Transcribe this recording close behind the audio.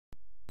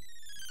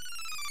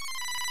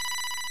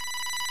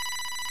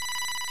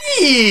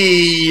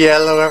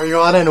Hello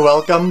everyone and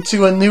welcome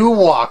to a new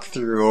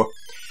walkthrough.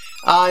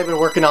 I've been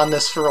working on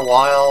this for a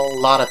while, a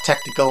lot of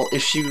technical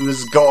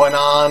issues going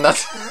on,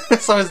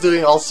 so I was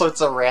doing all sorts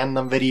of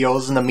random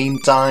videos in the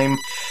meantime.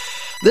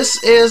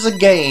 This is a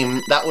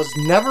game that was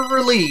never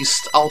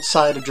released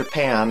outside of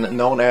Japan,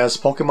 known as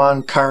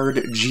Pokemon Card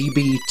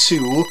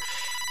GB2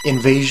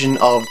 Invasion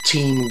of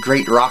Team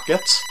Great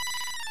Rocket.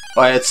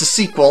 It's a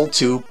sequel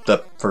to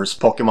the first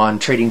Pokemon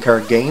trading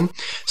card game.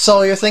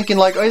 So you're thinking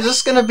like, is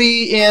this gonna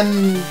be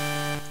in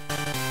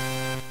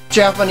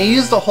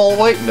Japanese the whole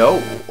way?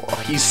 No.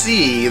 You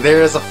see,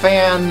 there's a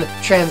fan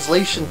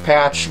translation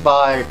patch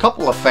by a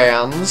couple of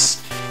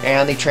fans,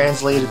 and they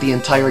translated the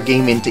entire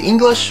game into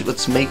English,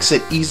 which makes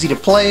it easy to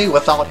play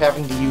without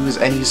having to use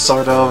any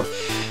sort of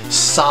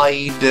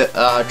side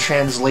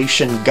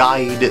translation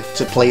guide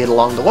to play it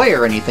along the way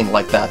or anything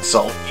like that,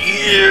 so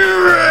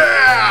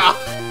yeah!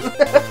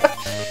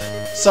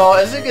 So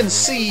as you can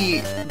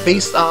see,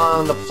 based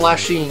on the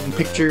flashing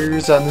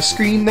pictures on the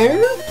screen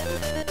there,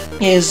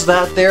 is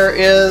that there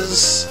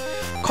is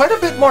quite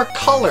a bit more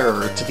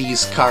color to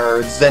these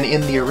cards than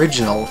in the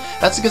original.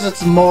 That's because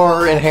it's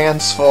more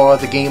enhanced for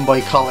the Game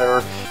Boy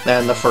Color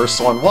than the first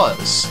one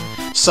was.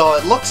 So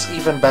it looks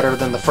even better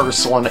than the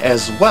first one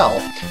as well.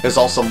 There's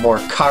also more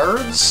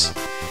cards,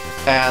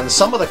 and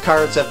some of the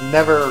cards have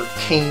never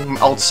came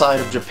outside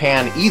of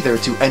Japan either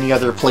to any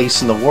other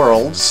place in the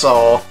world,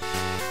 so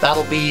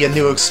that'll be a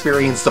new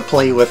experience to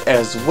play with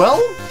as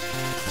well.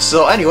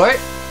 So anyway,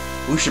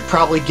 we should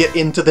probably get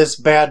into this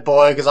bad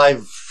boy, because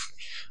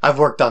I've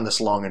worked on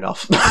this long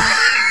enough.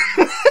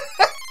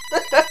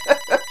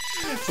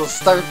 So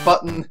start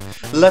button,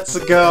 let's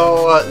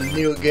go,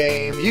 new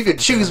game. You could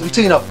choose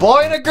between a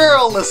boy and a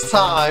girl this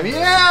time,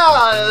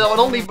 yeah! But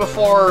only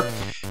before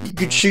you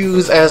could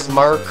choose as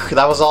Mark,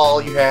 that was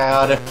all you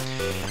had.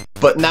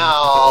 But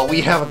now we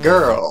have a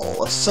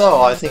girl,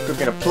 so I think we're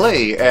gonna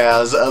play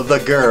as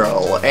the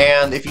girl.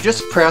 And if you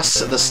just press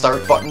the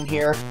start button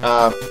here,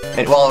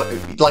 and well,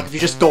 like if you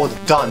just go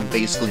with done,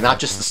 basically, not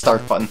just the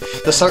start button,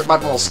 the start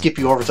button will skip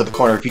you over to the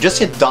corner. If you just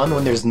hit done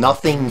when there's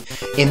nothing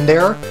in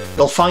there,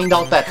 you'll find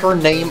out that her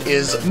name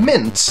is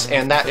Mint,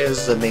 and that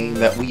is the name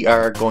that we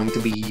are going to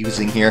be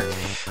using here.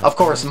 Of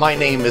course, my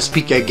name is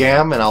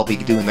PkGam, and I'll be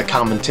doing the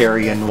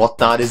commentary and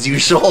whatnot as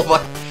usual,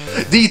 but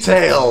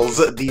details!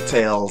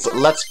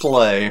 Let's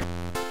play.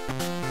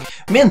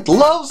 Mint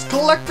loves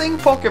collecting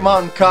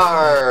Pokemon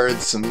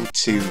cards! Me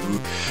too.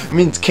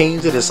 Mint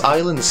came to this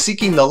island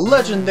seeking the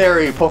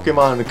legendary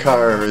Pokemon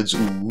cards.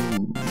 Ooh.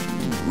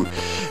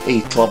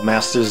 8 Club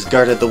Masters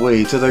guarded the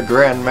way to the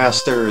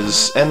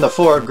Grandmasters, and the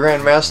 4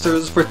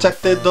 Grandmasters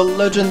protected the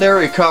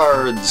legendary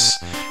cards.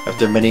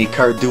 After many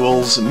card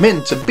duels,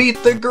 Mint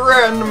beat the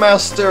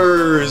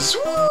Grandmasters!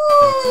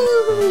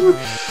 Woo!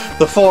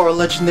 The 4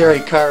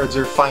 legendary cards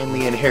are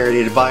finally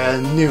inherited by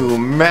a new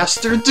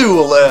Master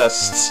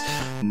Duelist,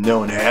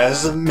 known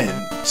as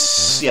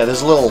Mint. Yeah,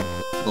 there's a little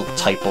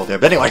typo there,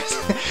 but anyway.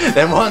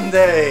 Then one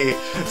day,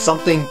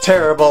 something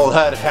terrible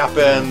had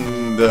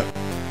happened.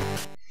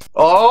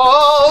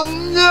 Oh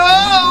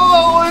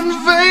no!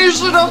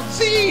 Invasion of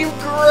Team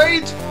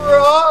Great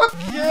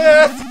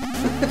Rocket!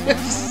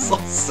 It's so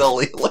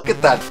silly. Look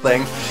at that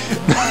thing.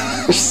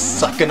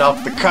 Sucking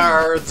up the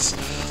cards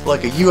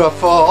like a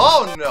UFO.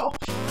 Oh no!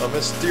 A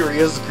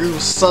mysterious group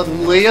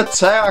suddenly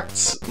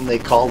attacked, and they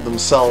called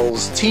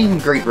themselves Team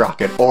Great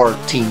Rocket, or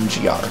Team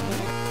GR.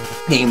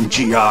 Team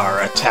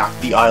GR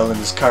attacked the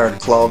island's card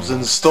clubs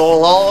and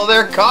stole all of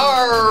their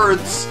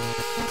cards!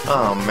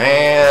 Oh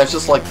man, it's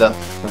just like the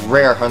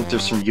rare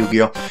hunters from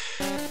Yu-Gi-Oh!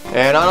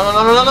 And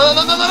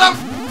no!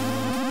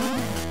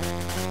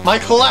 My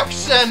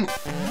collection!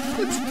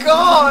 It's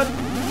gone!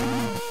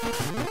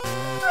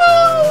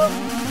 No!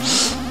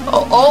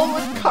 All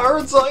the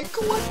cards I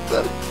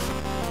collected!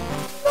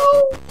 No!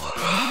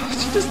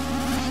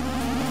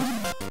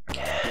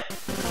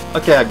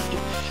 Okay,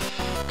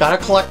 I gotta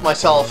collect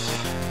myself.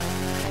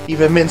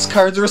 Even Mint's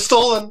cards are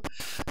stolen!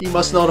 You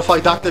must notify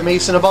Dr.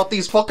 Mason about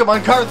these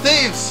Pokemon card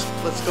thieves!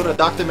 Let's go to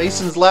Dr.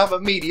 Mason's lab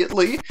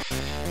immediately.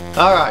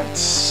 Alright,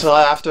 so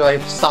after I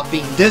stop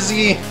being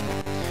dizzy,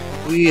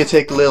 we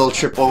take a little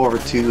trip over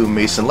to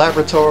Mason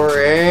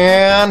Laboratory,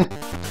 and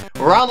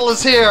Ronald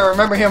is here!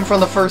 Remember him from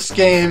the first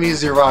game,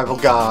 he's your rival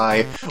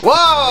guy.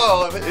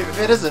 Whoa! If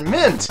it isn't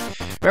Mint!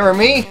 Remember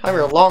me? I'm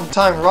your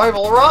longtime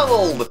rival,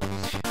 Ronald!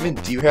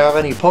 Mint, do you have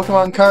any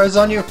Pokemon cards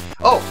on you?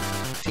 Oh!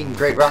 Team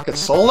Great Rocket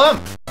stole them?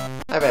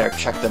 I better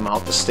check them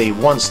out to stay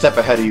one step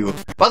ahead of you.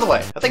 By the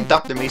way, I think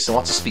Dr. Mason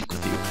wants to speak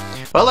with you.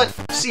 Well then,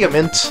 see ya,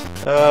 Mint.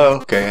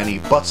 Okay, and he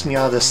butts me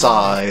out of the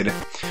side,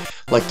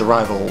 like the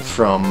rival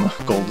from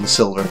Gold and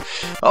Silver.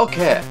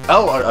 Okay,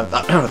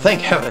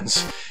 thank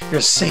heavens.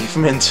 You're safe,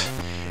 Mint.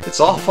 It's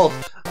awful.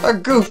 A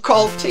group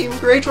called Team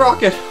Great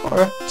Rocket,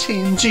 or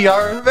Team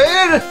GR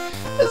invaded!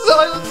 This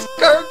island's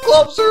card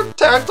clubs are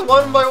attacked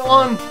one by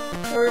one.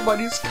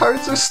 Everybody's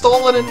cards are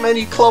stolen and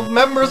many club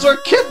members are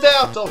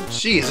kidnapped! Oh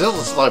jeez,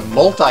 there's like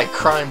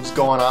multi-crimes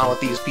going on with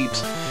these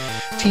peeps.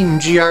 Team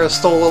GR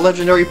stole the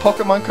legendary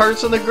Pokemon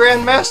cards from the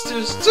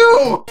Grandmasters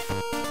too!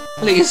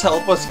 Please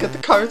help us get the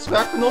cards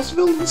back from those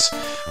villains.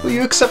 Will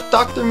you accept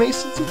Dr.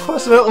 Mason's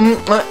request? No.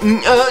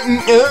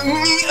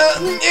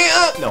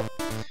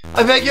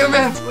 I beg you,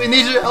 Mint. We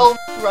need your help.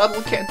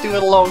 Rattle can't do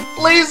it alone.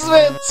 Please,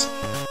 Mint.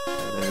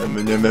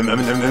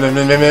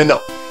 No.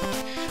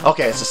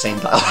 Okay, it's the same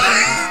dialogue.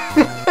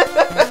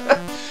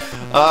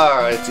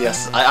 Alright,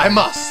 yes, I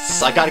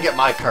must. I gotta get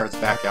my cards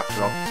back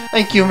after all.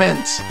 Thank you,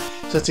 Mint.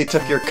 Since he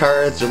took your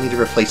cards, you'll need a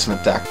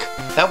replacement deck.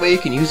 That way you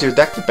can use your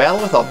deck to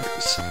battle with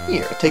others.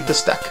 Here, take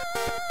this deck.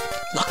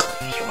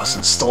 Luckily, it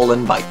wasn't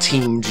stolen by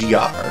Team GR.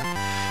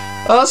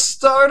 A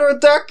starter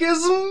deck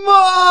is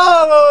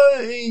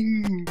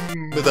mine!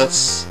 But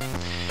that's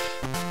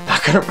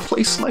not gonna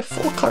replace my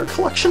full card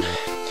collection.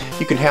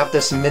 You can have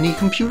this mini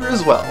computer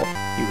as well.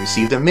 You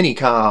received a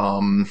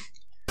mini-com.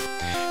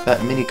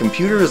 That mini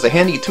computer is a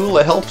handy tool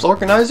that helps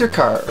organize your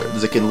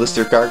cards. It can list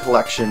your card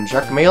collection,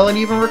 check mail, and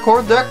even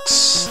record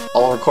decks.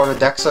 All recorded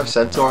decks are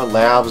sent to our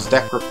lab's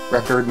deck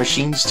record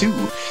machines too.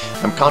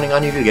 I'm counting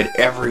on you to get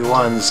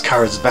everyone's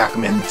cards back,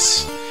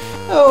 Mint.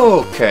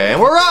 Okay,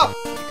 and we're up!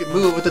 You can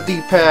move with the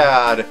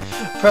D-pad.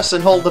 Press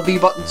and hold the B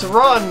button to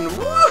run.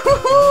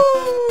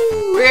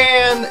 Woohoo!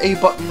 And A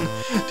button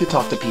to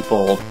talk to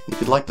people. If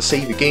you'd like to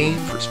save your game,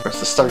 first press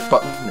the start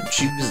button and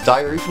choose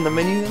diary from the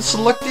menu and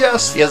select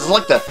yes. Yes, it's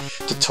like the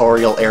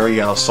tutorial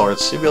area of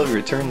sorts. You'll be able to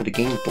return to the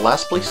game at the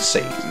last place to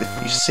save.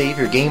 You save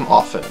your game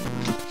often.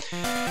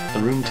 The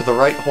room to the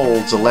right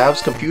holds the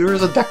lab's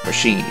computers and deck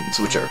machines,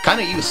 which are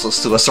kind of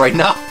useless to us right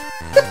now.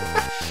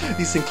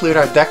 These include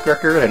our deck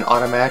record and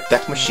automatic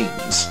deck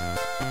machines.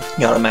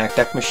 The automatic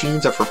deck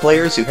machines are for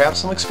players who have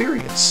some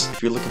experience.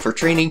 If you're looking for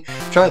training,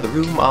 try the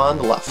room on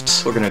the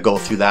left. We're going to go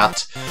through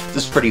that.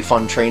 This is pretty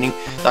fun training.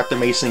 Dr.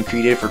 Mason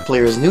created for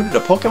players new to the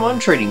Pokemon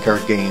trading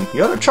card game.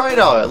 You ought to try it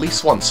out at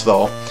least once,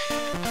 though.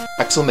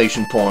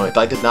 Exclamation point.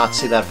 I did not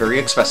say that very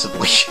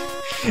expressively.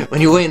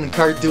 When you win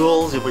card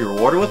duels, you'll be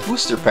rewarded with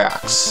booster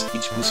packs.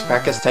 Each booster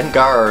pack has 10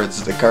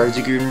 cards. The cards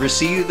you can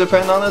receive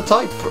depend on the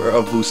type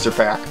of booster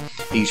pack.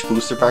 Each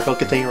booster pack will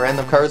contain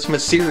random cards from a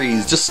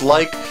series, just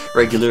like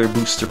regular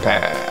booster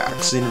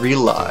packs in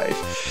real life.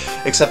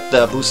 Except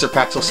the booster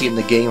packs you'll see in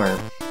the game are,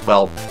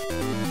 well,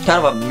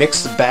 kind of a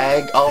mixed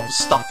bag of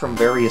stuff from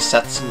various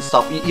sets and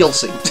stuff. You'll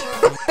see.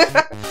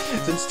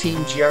 Since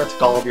Team GR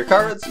took all of your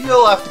cards,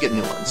 you'll have to get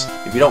new ones.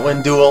 If you don't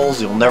win duels,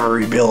 you'll never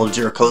rebuild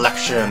your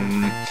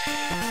collection.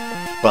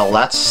 Well,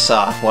 that's,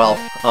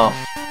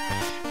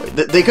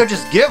 they could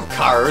just give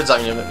cards.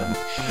 I mean,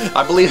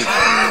 I believe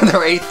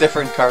there are 8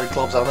 different card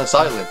clubs on this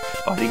island.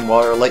 Fighting,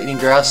 Water, Lightning,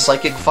 Grass,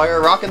 Psychic,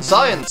 Fire, Rock, and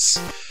Science.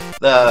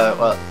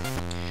 The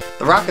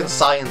Rock and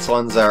Science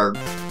ones are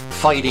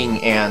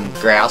Fighting and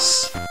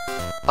Grass.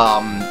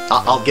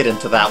 I'll get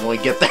into that when we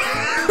get there.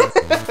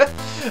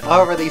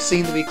 However, they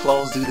seem to be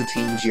closed due to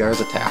Team GR's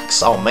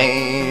attacks. Oh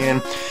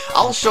man.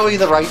 I'll show you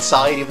the right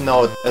side, even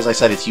though, as I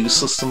said, it's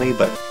useless to me,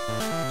 but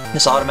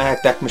this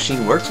automatic deck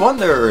machine works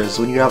wonders.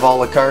 When you have all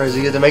the cards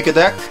you need to make a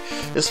deck,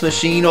 this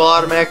machine will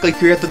automatically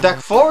create the deck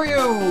for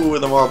you!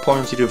 The more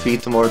opponents you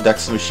defeat, the more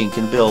decks the machine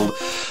can build.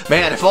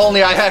 Man, if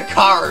only I had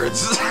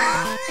cards!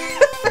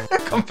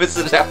 Come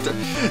visit after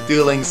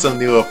dueling some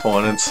new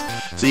opponents.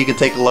 So you can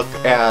take a look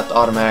at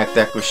automatic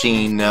deck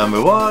machine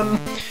number 1.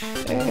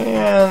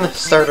 And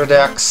starter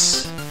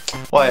decks.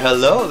 Why,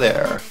 hello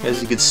there.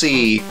 As you can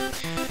see,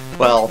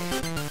 well,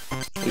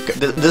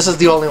 this is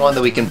the only one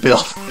that we can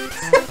build.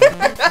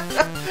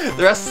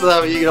 The rest of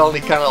them you can only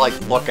kind of like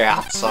look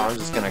at, so I'm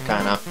just gonna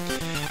kind of,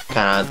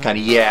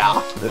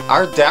 yeah.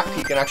 Our deck,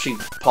 you can actually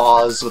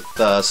pause with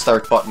the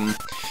start button,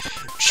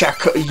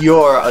 check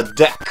your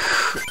deck,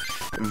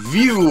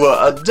 view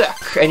a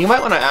deck, and you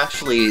might want to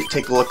actually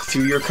take a look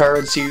through your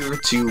cards here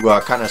to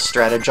kind of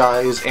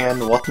strategize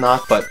and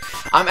whatnot, but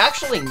I'm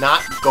actually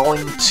not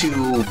going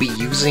to be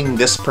using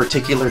this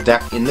particular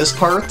deck in this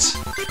part.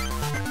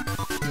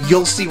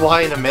 You'll see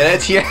why in a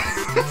minute here.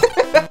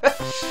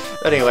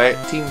 Anyway,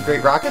 Team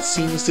Great Rocket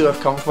seems to have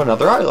come from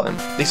another island.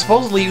 They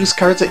supposedly use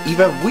cards that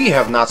even we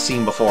have not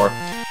seen before.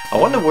 I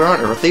wonder where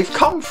on Earth they've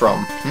come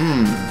from.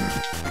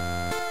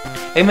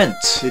 Hey Mint,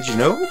 did you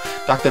know?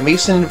 Dr.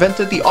 Mason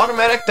invented the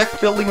automatic deck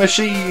building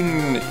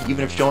machine!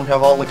 Even if you don't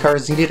have all the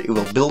cards needed, it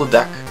will build a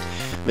deck.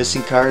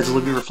 Missing cards will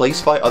be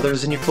replaced by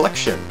others in your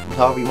collection.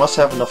 However, you must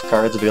have enough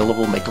cards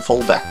available to make a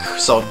full deck.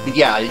 So,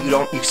 yeah,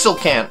 you still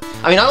can't.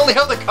 I mean, I only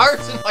have the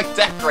cards in my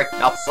deck right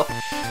now, so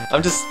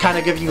I'm just kind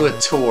of giving you a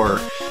tour.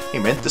 Hey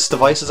Mint, this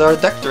device is our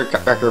deck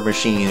record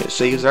machine. It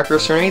saves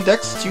records for any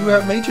decks that you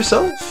have made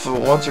yourself.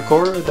 Once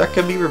recorded, a deck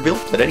can be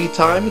rebuilt at any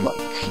time you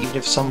like, even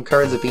if some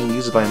cards are being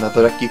used by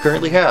another deck you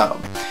currently have.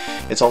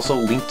 It's also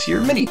linked to your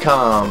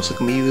mini-com, so it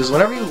can be used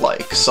whenever you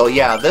like. So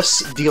yeah,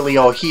 this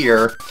dealio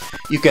here,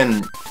 you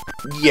can,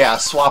 yeah,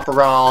 swap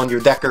around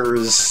your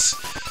deckers,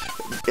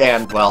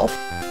 and, well,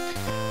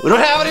 we don't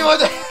have any more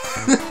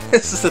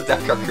This is a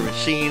deck record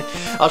machine.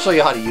 I'll show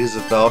you how to use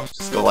it, though.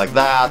 Just go like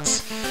that.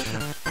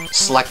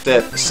 Select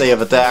it,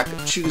 save a deck,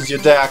 choose your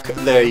deck,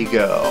 there you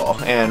go.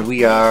 And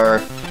we are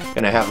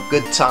Gonna have a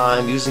good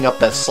time using up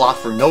that slot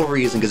for no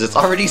reason because it's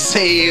already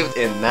saved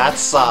in that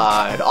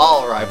side.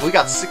 Alright, we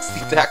got 60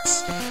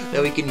 decks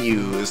that we can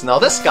use. Now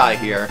this guy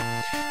here,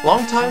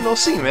 long time no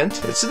see,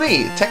 Mint. It's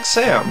me, Tech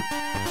Sam.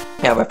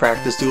 Have I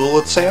practice duel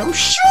with Sam?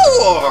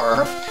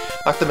 Sure!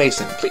 Dr.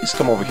 Mason, please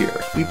come over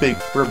here.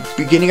 We're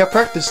beginning a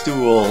practice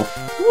duel.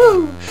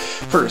 Woo!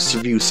 First,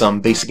 review some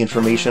basic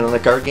information on the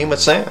card game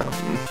with Sam.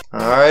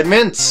 Alright,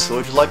 Mint, what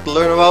would you like to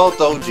learn about?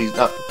 Oh, geez.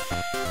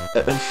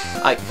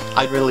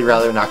 I'd really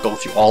rather not go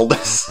through all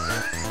this.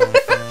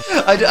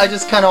 I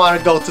just kind of want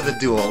to go to the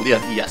duel.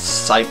 Yeah,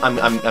 yes,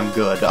 I'm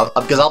good.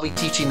 Because I'll be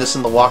teaching this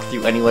in the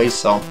walkthrough anyway,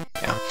 so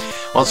yeah.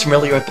 Once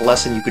familiar with the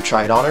lesson, you could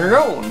try it on your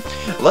own.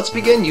 Let's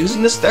begin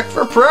using this deck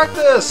for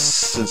practice!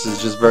 Since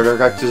it's just better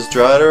practice,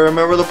 try to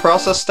remember the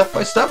process step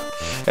by step.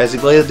 As you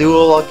play the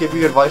duel, I'll give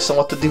you advice on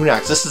what to do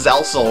next. This is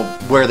also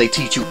where they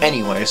teach you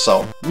anyway,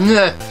 so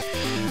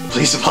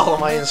please follow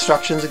my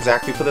instructions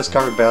exactly for this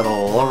card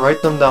battle. I'll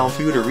write them down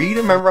for you to read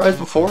and memorize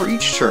before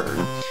each turn.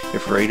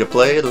 If you're ready to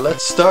play,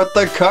 let's start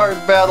the card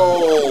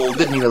battle!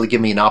 Didn't really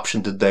give me an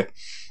option, did they?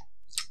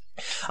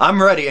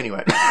 I'm ready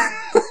anyway.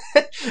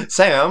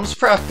 Sam's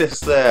practice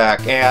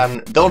deck,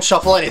 and don't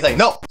shuffle anything.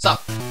 No,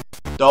 stop.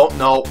 Don't,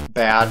 no,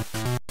 bad.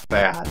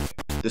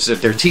 This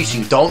is they're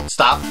teaching. Don't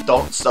stop.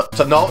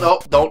 No,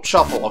 don't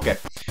shuffle. Okay.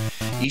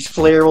 Each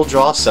player will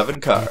draw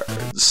 7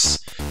 cards.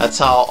 That's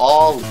how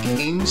all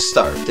games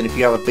start. And if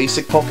you have a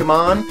basic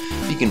Pokemon,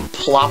 you can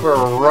plop her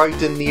right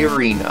in the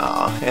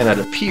arena. And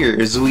it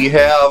appears we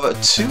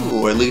have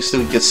 2, at least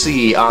we can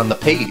see on the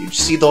page.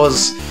 See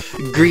those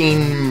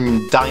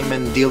green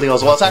diamond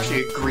dealios? Well, it's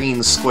actually a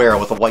green square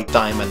with a white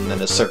diamond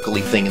and a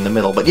circly thing in the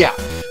middle. But yeah,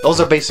 those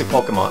are basic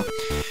Pokemon.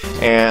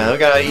 And we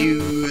gotta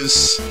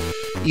use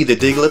either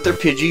Diglett or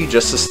Pidgey,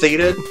 just as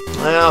stated.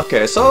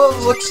 Okay, so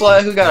it looks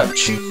like we gotta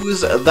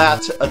choose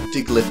that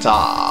Diglett.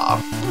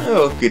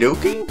 Okie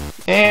dokie.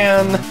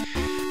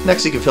 And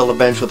next you can fill the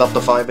bench with up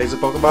to 5 basic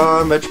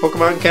Pokemon. Bench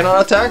Pokemon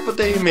cannot attack, but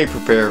they may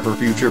prepare for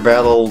future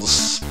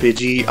battles.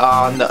 Pidgey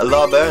on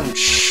the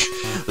bench.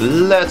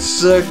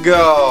 Let's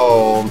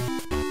go.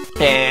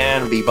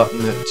 And B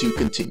button to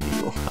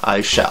continue.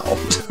 I shall.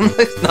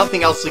 There's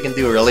nothing else we can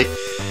do, really.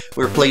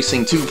 We're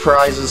placing 2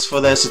 prizes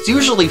for this. It's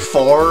usually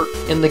 4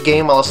 in the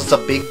game, unless it's a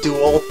big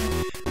duel,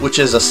 which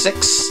is a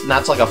 6, and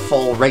that's like a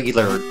full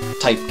regular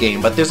type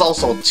game, but there's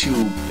also 2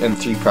 and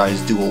 3 prize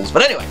duels.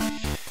 But anyway,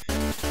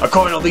 a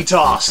coin will be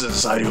tossed and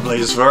decide who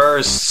plays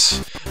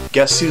first.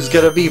 Guess who's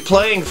gonna be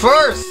playing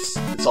first?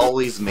 It's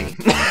always me.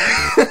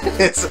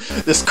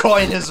 This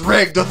coin is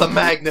rigged with a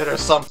magnet or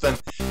something.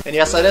 And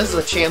yes, that is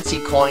a chancy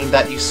coin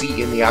that you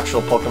see in the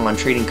actual Pokemon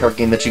trading card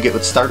game that you get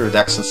with starter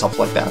decks and stuff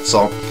like that.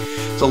 So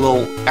it's a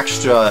little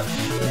extra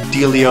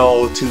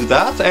dealio to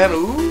that. And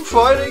ooh,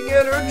 fighting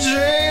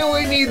energy!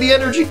 We need the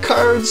energy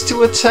cards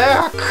to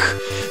attack.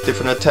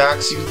 Different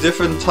attacks use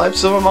different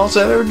types of amounts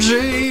of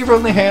energy.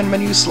 From the hand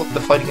menu, select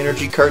the fighting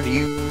energy card to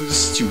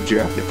use to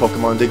draft the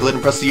Pokemon Diglett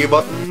and press the A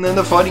button, and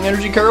the fighting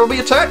energy card will be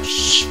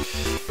attached.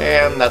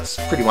 And that's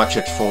pretty much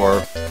it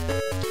for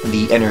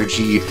the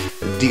energy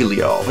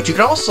dealio. But you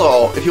can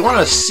also, if you want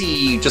to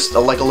see just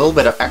like a little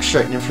bit of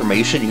extra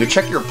information, you can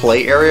check your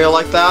play area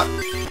like that,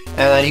 and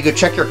then you can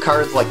check your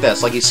cards like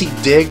this. Like you see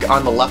Dig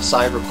on the left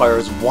side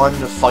requires 1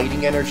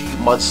 fighting energy,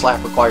 Mud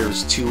Slap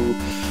requires 2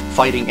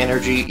 fighting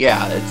energy.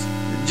 Yeah, it's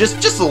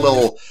just a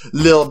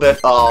little bit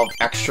of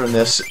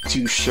extraness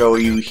to show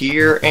you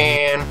here,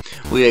 and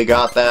we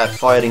got that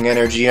fighting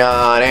energy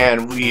on,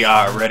 and we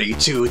are ready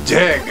to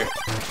dig.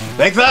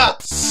 Like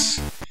that!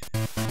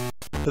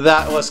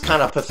 That was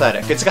kind of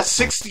pathetic. It's got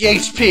 60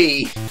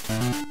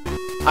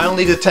 HP. I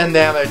only did 10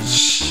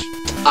 damage.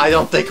 I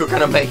don't think we're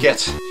gonna make it.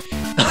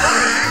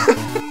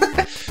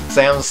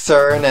 Sam's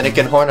turn, and it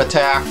can horn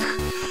attack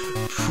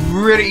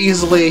pretty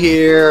easily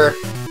here.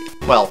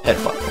 Well,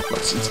 headbutt.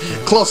 It's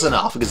close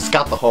enough because it's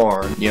got the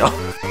horn, you know.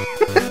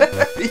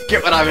 You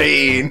get what I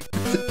mean?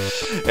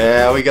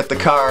 Yeah, we got the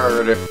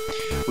card.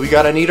 We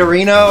got a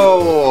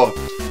Nidorino.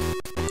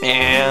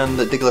 And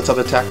the Diglett's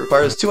other attack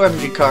requires 2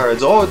 energy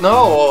cards. Oh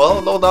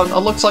no! Well, it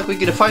looks like we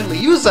can finally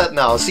use that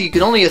now. See, you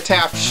can only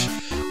attach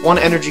 1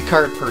 energy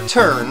card per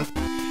turn.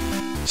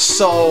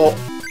 So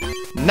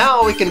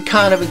now we can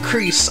kind of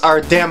increase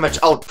our damage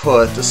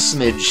output a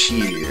smidge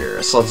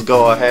here. So let's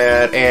go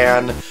ahead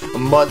and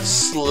Mud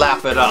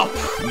Slap it up.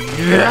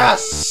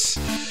 Yes!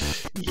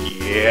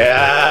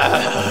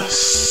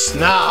 Yes!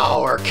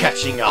 Now we're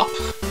catching up.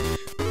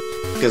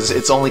 Because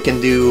it's only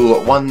can do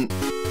 1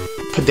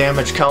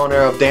 damage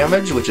counter of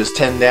damage, which is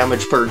 10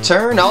 damage per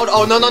turn.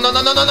 Oh no!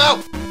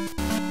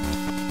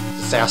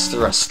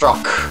 Disaster has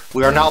struck.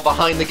 We are now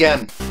behind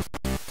again.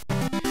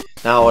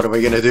 Now what are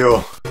we gonna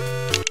do?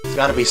 There's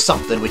gotta be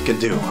something we can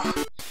do.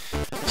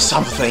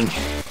 Something.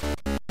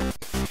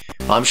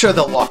 Well, I'm sure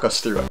they'll walk us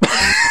through it.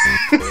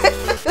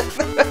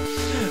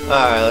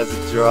 Alright, let's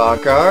draw a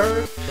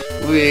card.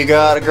 We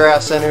got a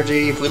Grass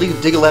Energy. If we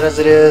leave Diglett as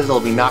it is, it'll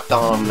be knocked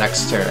down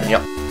next turn.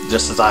 Yep,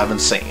 just as I've been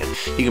saying.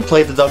 You can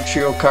play the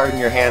Dugtrio card in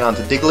your hand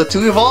onto Diglett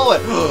to evolve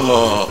it.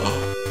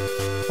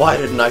 Why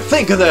didn't I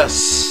think of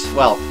this?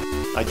 Well,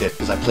 I did,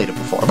 because I played it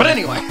before. But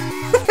anyway!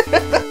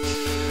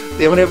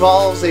 When it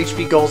evolves,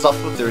 HP goes up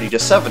from 30 to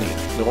 70.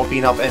 There won't be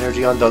enough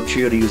energy on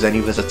Dugtrio to use any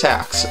of his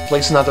attacks.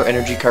 Place another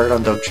energy card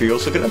on Dugtrio,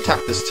 so you can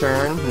attack this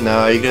turn.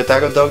 No, you can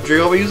attack on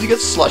Dugtrio by using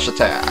its Slash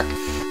Attack.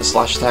 The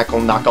Slash Attack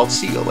will knock out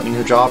Seal, letting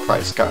you draw a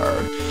prize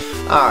card.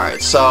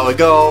 Alright, so we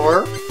go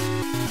over,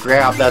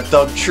 grab that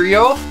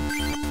Dugtrio,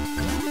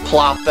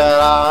 plop that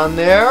on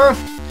there.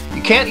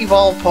 You can't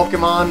evolve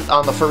Pokemon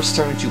on the first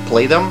turn that you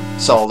play them,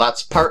 so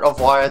that's part of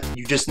why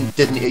you just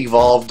didn't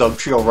evolve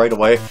Dugtrio right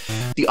away.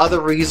 The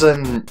other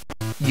reason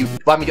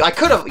I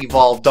could have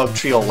evolved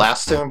Dugtrio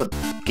last turn, but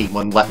the game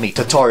wouldn't let me,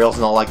 tutorials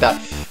and all like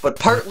that. But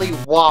partly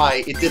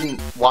why it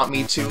didn't want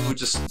me to,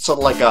 just sort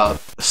of like a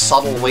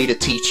subtle way to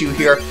teach you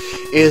here,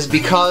 is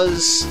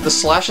because the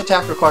Slash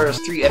Attack requires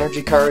 3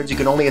 energy cards, you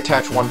can only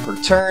attach 1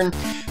 per turn,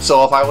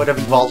 so if I would have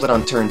evolved it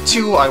on turn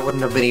 2, I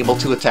wouldn't have been able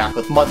to attack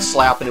with Mud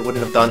Slap, and it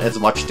wouldn't have done as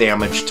much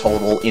damage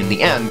total in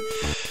the end.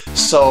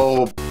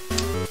 So,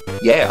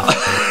 yeah.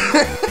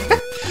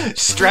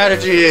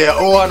 Strategy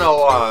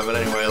 101. But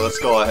anyway, let's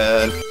go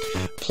ahead,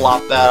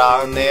 plop that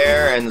on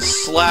there, and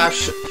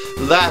slash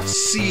that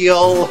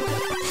Seal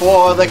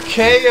for the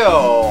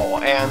KO.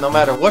 And no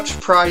matter which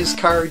prize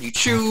card you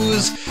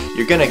choose,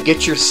 you're gonna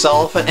get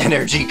yourself an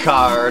energy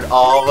card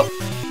of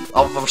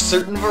a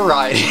certain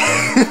variety.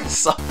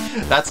 So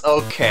that's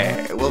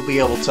okay. We'll be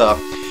able to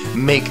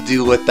make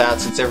do with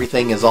that since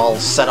everything is all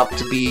set up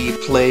to be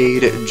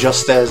played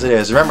just as it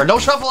is. Remember, no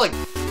shuffling!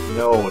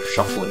 No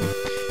shuffling.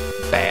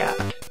 Bad.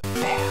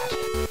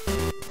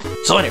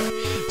 So anyway,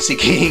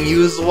 Seeking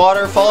use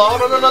waterfall. Oh,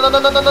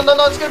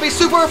 no, it's gonna be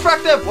super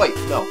effective! Wait,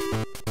 no.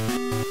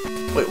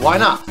 Wait, why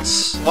not?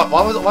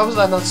 Why was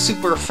that not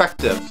super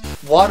effective?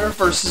 Water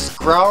versus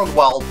ground?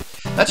 Well,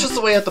 that's just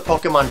the way that the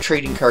Pokemon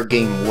trading card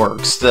game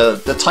works.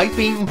 The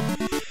typing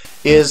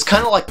is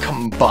kind of like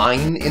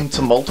combined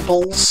into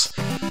multiples.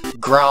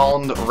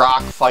 Ground,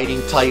 rock,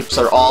 fighting types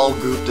are all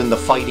grouped in the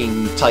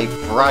fighting type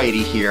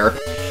variety here.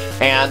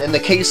 And in the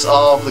case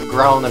of the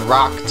ground and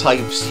rock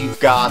types, you've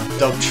got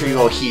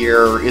Dugtrio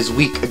here is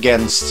weak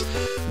against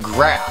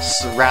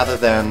grass rather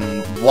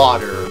than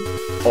water,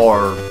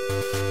 or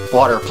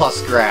water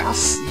plus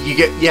grass. You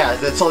get, yeah,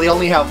 so they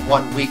only have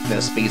one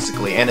weakness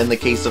basically, and in the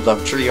case of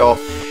Dugtrio,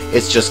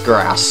 it's just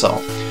grass,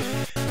 so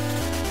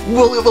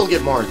we'll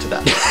get more into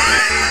that.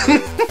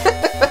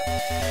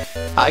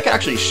 I can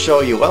actually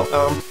show you, well,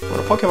 when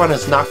a Pokemon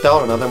is knocked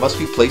out, another must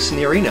be placed in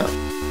the arena.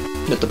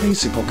 Let the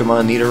basic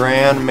Pokemon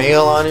Nidoran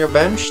male on your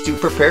bench to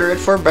prepare it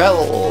for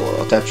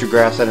battle. Attach your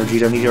grass energy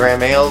to Nidoran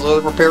males or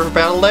prepare for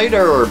battle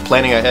later, or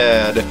planning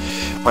ahead.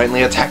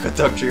 Finally attack with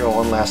Dugtrio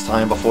one last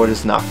time before it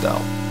is knocked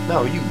out.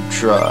 Now you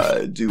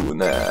try doing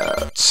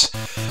that.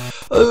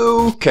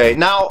 Okay,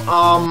 now,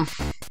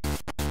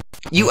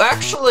 you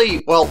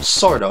actually, well,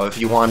 sort of, if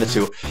you wanted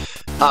to.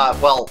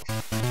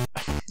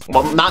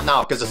 Well, not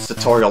now, because it's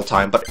tutorial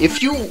time, but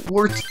if you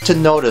were to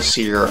notice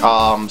here,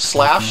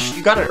 Slash,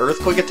 you got an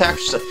Earthquake attack,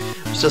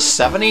 just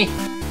 70?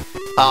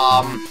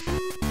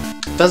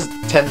 Does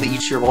tend to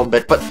eat your one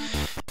bit, but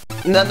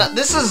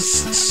this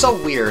is so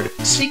weird.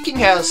 Seeking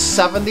has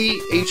 70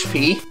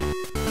 HP.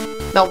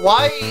 Now,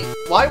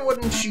 why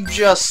wouldn't you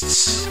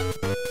just...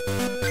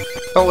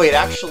 Oh, wait,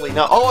 actually,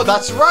 no. Oh,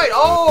 that's right!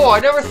 Oh, I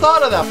never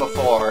thought of that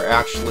before,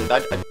 actually.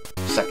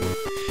 Second.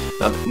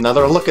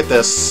 Another look at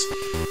this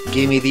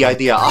gave me the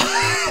idea.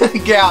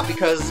 Yeah,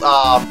 because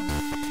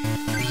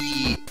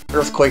the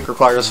Earthquake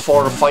requires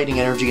 4 fighting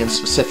energy in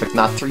specific,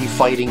 not 3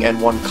 fighting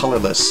and 1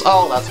 colorless.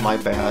 Oh, that's my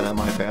bad,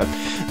 my bad.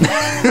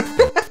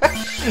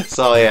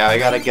 So yeah, I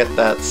gotta get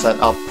that set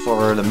up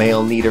for the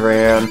male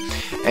Nidoran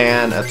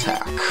and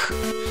attack.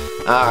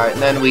 Alright,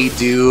 and then we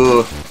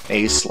do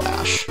a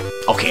slash.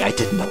 Okay, I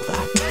didn't know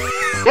that.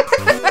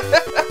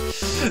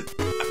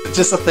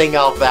 Just a thing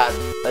of that,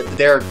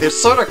 they're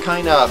sort of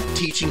kind of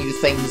teaching you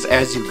things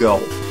as you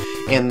go.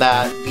 In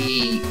that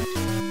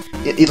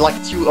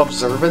like through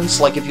observance,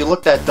 like if you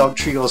looked at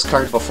Dugtrio's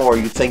card before,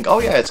 you'd think, oh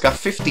yeah, it's got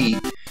 50.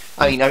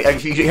 I mean,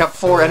 if you have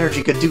 4 energy,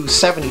 it could do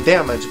 70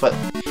 damage, but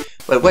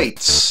wait,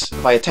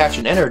 if I attach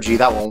an energy,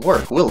 that won't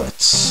work, will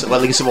it? Well,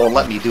 at least it won't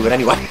let me do it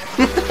anyway.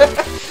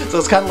 So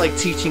it's kind of like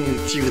teaching you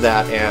through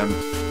that, and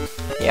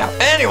yeah.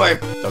 Anyway,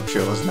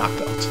 Dugtrio is knocked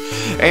out.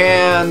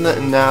 And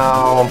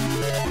now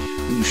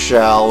we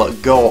shall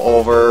go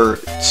over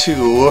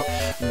to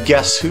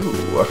Guess Who?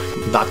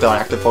 Knocked out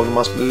active Pokemon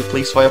must be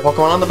placed by a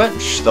Pokemon on the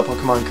bench. The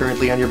Pokemon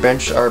currently on your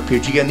bench are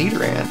Pidgey and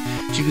Nidoran.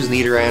 Choose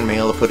Nidoran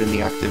male to put in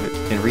the active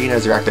arena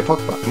as your active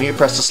Pokemon. You may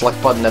press the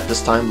select button at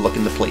this time to look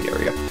in the play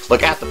area.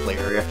 Look at the play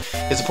area.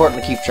 It's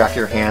important to keep track of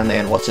your hand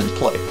and what's in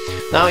play.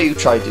 Now you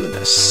try doing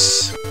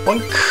this.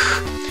 Boink.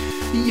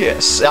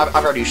 Yes, I've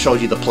already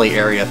showed you the play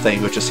area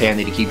thing, which is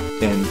handy to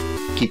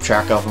keep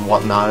track of and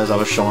whatnot, as I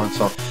was showing.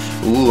 So,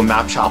 ooh,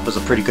 Map Chop is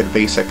a pretty good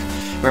basic.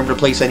 Remember to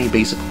place any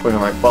basic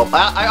Pokemon. Well,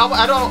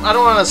 I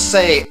don't want to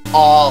say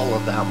all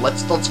of them.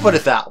 Let's put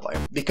it that way,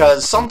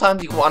 because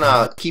sometimes you want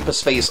to keep a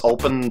space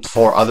open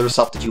for other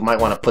stuff that you might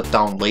want to put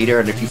down later,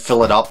 and if you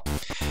fill it up,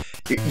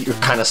 you're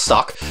kind of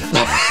stuck.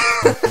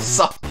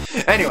 So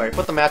Anyway,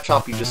 put the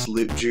Machop you just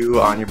drew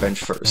on your bench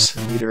first.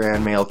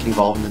 Nidoran male can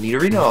evolve into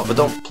Nidorino, but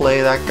don't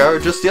play that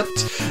card just yet.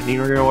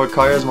 Nidorino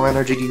requires more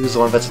energy to use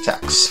one of its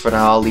attacks. For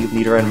now, I'll leave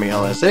Nidoran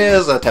male as it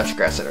is, and attach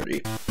grass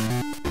energy.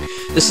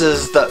 This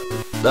is the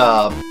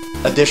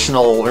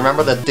additional,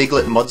 remember the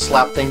Diglett Mud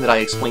Slap thing that I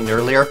explained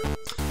earlier?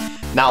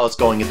 Now it's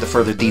going into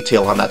further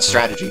detail on that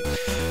strategy.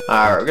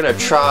 We're gonna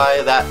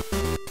try that.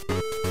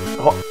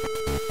 Oh.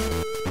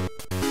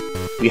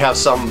 We have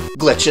some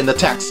glitch in the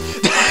text.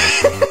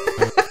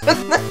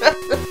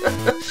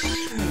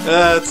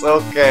 That's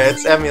okay,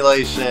 it's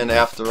emulation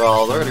after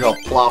all. We're gonna go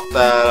plop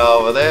that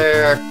over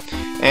there.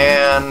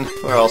 And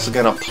we're also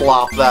gonna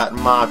plop that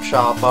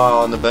Machop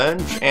on the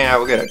bench.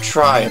 And we're gonna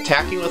try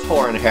attacking with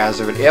Horn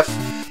Hazard. If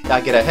I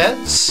get a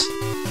heads,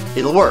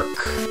 it'll work.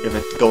 If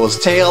it goes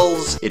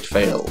tails, it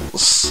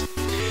fails.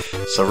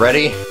 So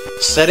ready,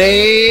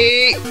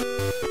 steady!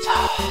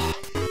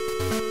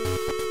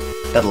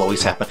 That'll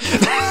always happen.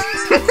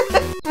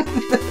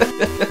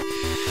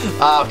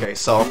 Okay,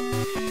 so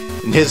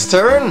in his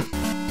turn,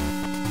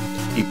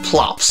 he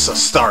plops a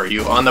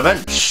Staryu on the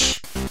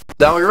bench.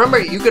 Now remember,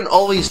 you can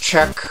always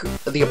check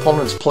the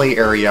opponent's play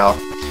area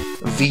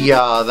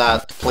via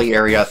that play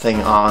area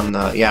thing on,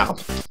 yeah.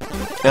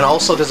 And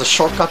also there's a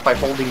shortcut by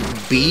holding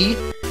B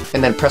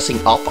and then pressing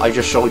up. I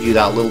just showed you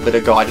that a little bit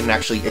ago. I didn't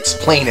actually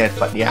explain it,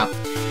 but yeah.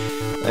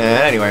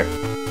 Anyway,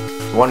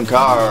 one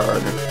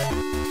card.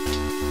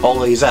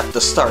 Always at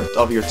the start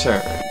of your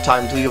turn.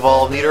 Time to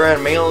evolve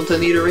Nidoran male into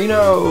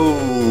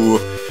Nidorino!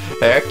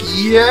 Heck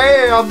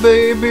yeah,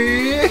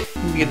 baby!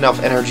 You get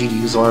enough energy to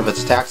use one of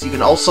its attacks. You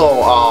can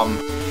also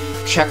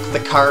check the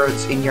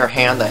cards in your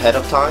hand ahead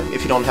of time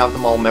if you don't have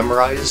them all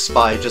memorized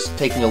by just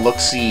taking a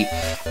look-see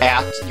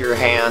at your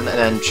hand and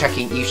then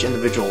checking each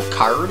individual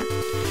card.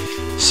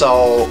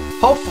 So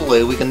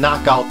hopefully we can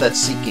knock out that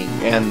Seeking,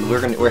 and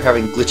we're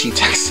having glitchy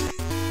text.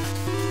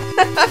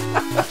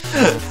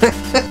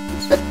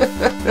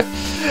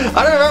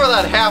 I don't remember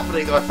that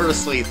happening my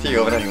first lead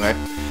through, but anyway.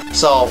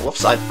 So,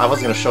 whoops, I was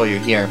going to show you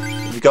here.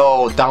 You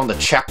go down to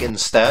check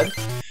instead,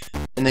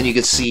 and then you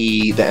can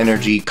see the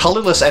energy.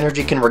 Colorless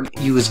energy can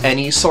use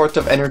any sort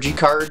of energy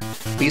card,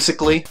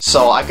 basically.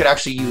 So I could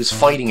actually use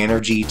fighting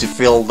energy to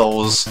fill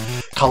those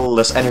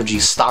colorless energy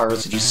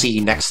stars that you see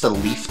next to the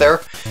leaf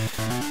there.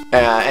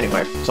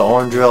 Anyway, so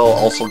Orange-Drill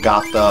also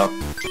got the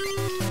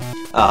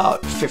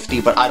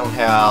 50, but I don't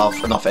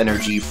have enough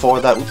energy for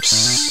that.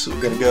 Oops,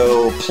 we're gonna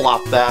go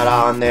plop that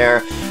on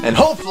there, and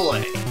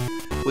hopefully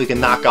we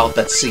can knock out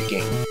that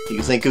Seeking. Do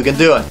you think we can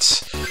do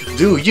it?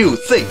 Do you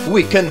think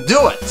we can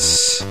do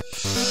it?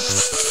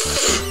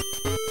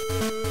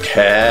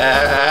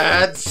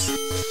 Heads!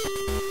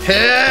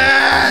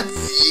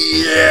 Heads!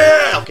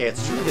 Yeah! Okay,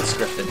 it's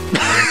scripted.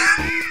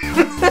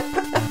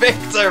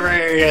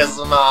 Victory is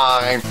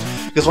mine!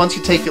 Because once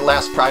you take your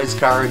last prize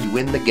card, you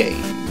win the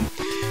game.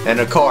 And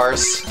of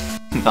course,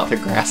 another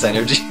grass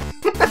energy.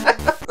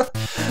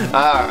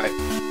 Alright.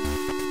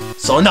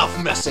 So enough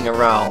messing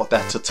around with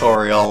that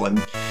tutorial and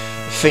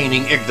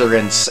feigning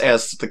ignorance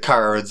as to the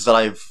cards that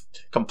I've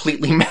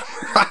completely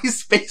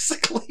memorized,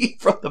 basically,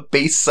 from the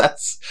base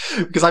sets.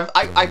 Because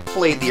I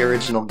played the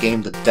original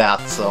game to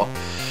death, so...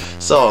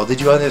 So, did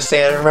you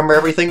understand and remember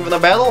everything from the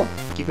battle?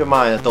 Keep in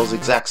mind that those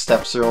exact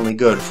steps are only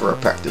good for a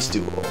practice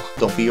duel.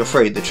 Don't be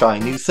afraid to try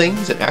new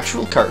things in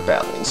actual card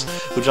battles.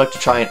 Would you like to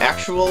try an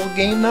actual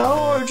game now,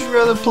 or would you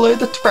rather play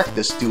the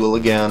practice duel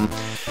again?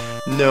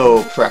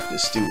 No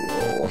practice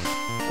duel.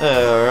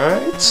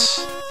 Alright.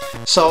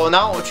 So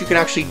now what you can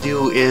actually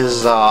do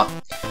is,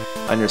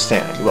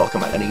 understand, you're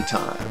welcome at any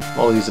time.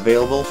 Always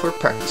available for a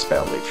practice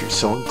battle if you're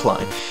so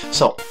inclined.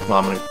 So, well,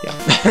 I'm gonna,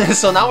 yeah.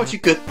 So now what you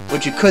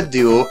could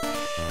do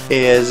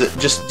is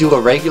just do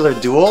a regular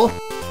duel,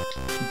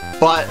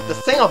 but the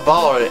thing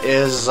about it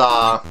is,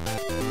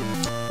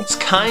 it's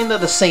kinda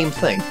the same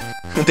thing.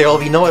 There will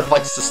be no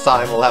advice this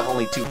time, we'll have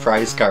only 2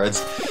 prize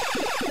cards.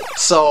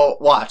 So,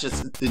 watch,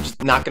 it's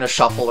not gonna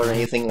shuffle or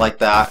anything like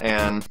that,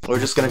 and we're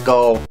just gonna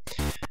go...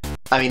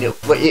 I mean,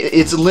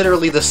 it's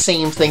literally the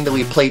same thing that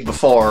we played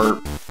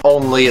before,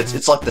 only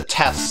it's like the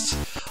test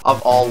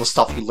of all the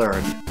stuff you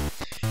learned.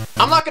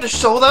 I'm not gonna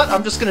show that,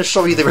 I'm just gonna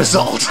show you the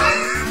result.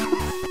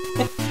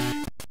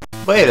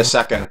 Wait a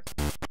second.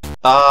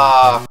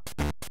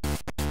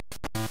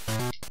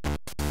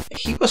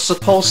 He was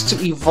supposed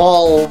to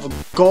evolve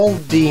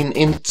Goldeen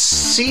into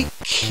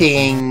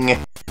Seeking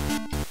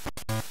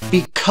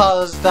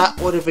because that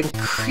would have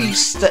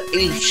increased the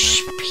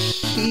HP.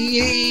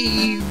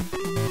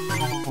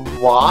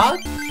 What?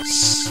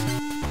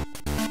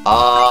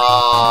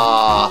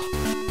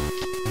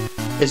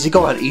 Is he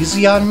going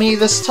easy on me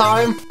this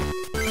time?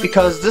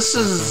 Because this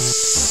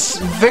is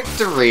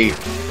victory.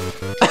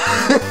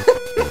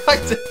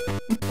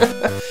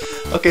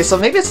 Okay, so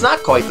maybe it's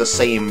not quite the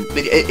same.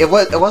 It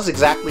was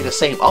exactly the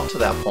same up to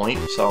that point,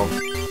 so...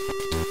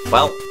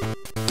 Well...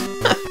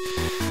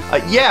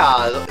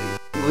 yeah,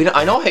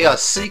 I know he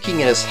has Seeking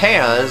in his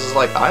hand. It's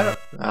like, I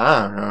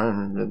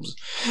don't know.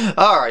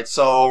 Alright,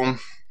 so...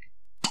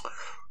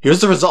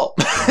 Here's the result.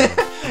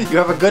 You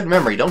have a good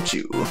memory, don't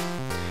you?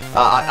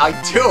 I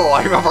do!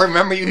 I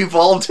remember you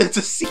evolved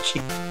into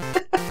Seeking.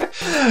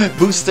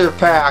 Booster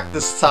pack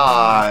this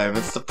time.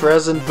 It's the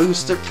present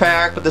booster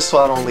pack, but this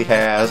one only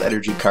has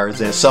energy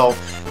cards in it. So,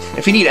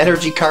 if you need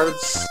energy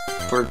cards,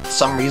 for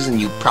some reason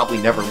you probably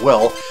never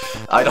will,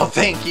 I don't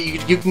think,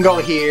 you can go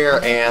here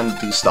and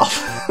do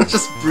stuff.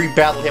 Just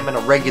rebattle him in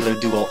a regular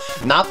duel.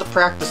 Not the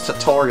practice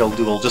tutorial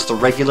duel, just a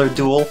regular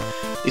duel.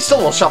 You still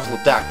won't shuffle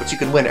the deck, but you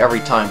can win every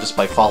time just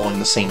by following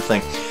the same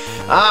thing.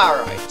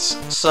 Alright,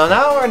 so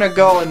now we're gonna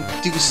go and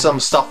do some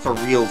stuff for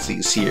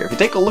realsies here. If you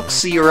take a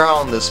look-see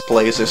around this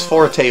place, there's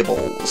 4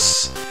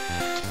 tables.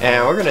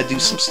 And we're gonna do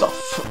some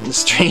stuff.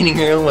 This training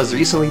room was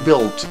recently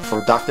built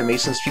for Dr.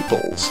 Mason's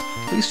pupils.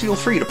 Please feel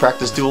free to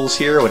practice duels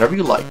here whenever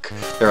you like.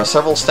 There are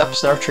several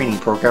steps in our training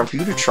program for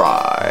you to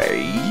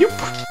try. Yep!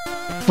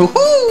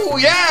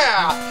 Woohoo!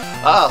 Yeah!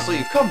 So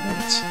you've come,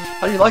 Brent.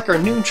 How do you like our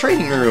new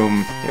training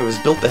room? It was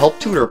built to help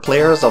tutor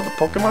players of the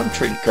Pokemon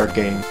trading card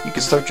game. You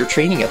can start your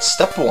training at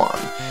Step 1.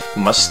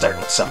 You must start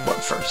with Step 1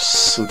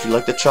 first. Would you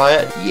like to try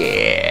it?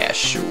 Yeah,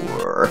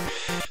 sure.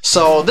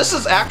 So this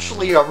is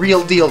actually a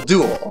real deal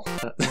duel.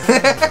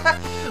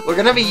 We're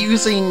gonna be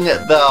using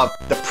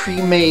the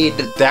pre-made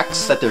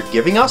decks that they're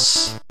giving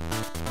us,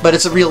 but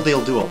it's a real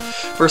deal duel.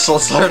 First,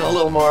 let's learn a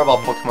little more about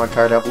Pokemon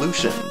card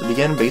evolution. To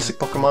begin, basic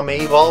Pokemon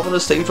may evolve into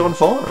Stage 1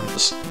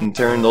 forms. In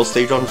turn, those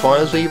Stage 1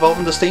 forms may evolve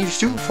into Stage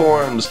 2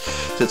 forms.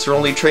 Since we're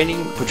only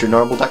training, put your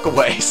normal deck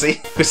away.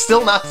 See? We're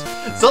still not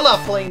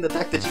playing the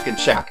deck that you can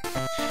check.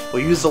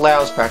 We'll use the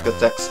Labs practice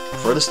decks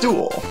for this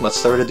duel. Let's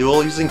start a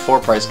duel using 4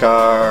 prize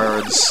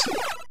cards.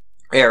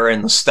 They're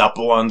in the Step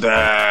 1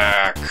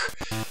 deck.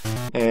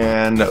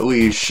 And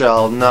we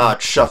shall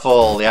not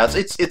shuffle. Yeah,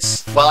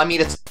 well, I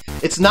mean,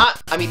 it's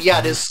not, I mean, yeah,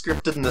 it is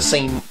scripted in the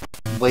same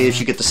way as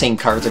you get the same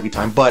cards every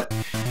time, but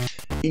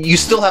you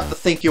still have to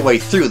think your way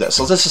through this.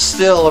 So this is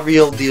still a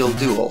real deal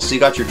duel. So you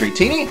got your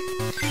Dratini.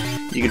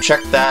 You can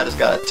check that. It's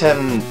got a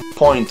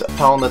 10-point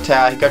pound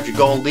attack. You got your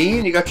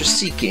Goldeen. You got your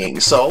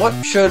Seeking. So what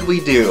should we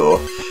do?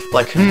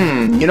 Like,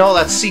 you know,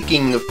 that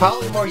Seeking is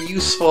probably more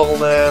useful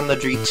than the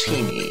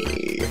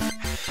Dratini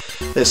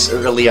this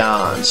early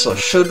on. So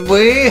should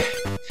we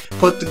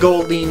put the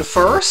Goldeen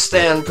first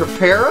and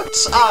prepare it?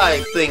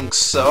 I think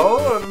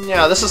so.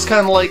 Yeah, this is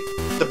kind of like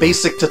the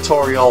basic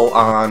tutorial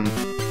on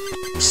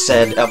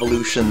said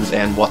evolutions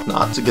and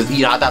whatnot, because,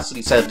 you know, that's what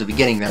he said at the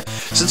beginning there.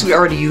 Since we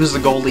already used the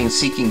Goldeen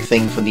Seeking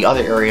thing from the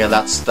other area,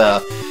 that's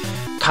the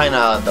kind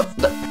of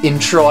the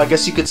intro, I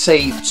guess you could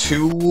say,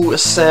 to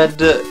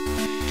said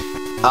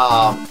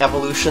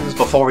evolutions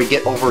before we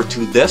get over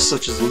to this,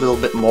 which is a little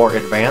bit more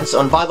advanced.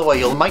 And by the way,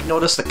 you might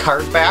notice the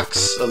card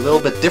backs a little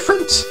bit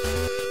different.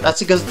 That's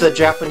because the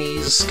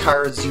Japanese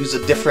cards use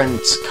a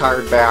different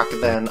card back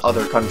than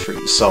other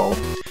countries, so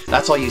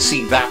that's why you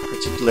see that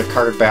particular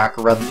card back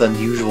rather than the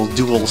usual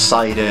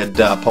dual-sided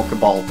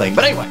Pokeball thing.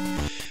 But anyway,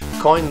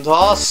 coin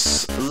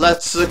toss,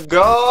 let's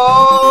go!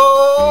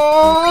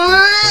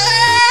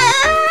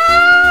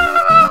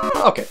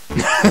 Okay.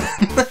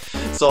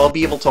 So I'll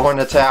be able to horn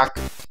attack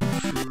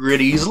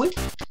pretty easily.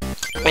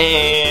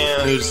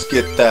 And just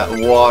get that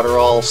water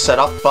all set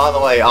up. By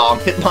the way,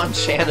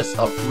 Hitmonchan is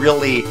a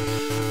really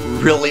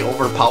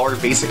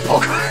overpowered basic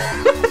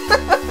Pokemon.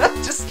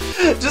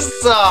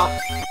 just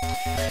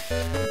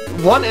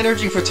 1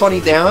 energy for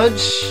 20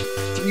 damage,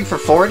 3 for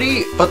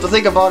 40, but the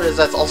thing about it is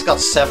that's also got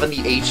 70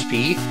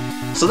 HP,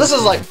 so this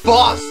is like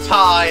boss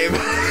time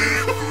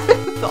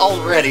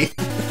already.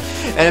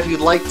 And if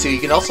you'd like to, you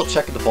can also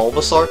check the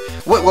Bulbasaur.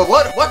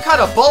 What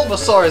kind of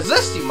Bulbasaur is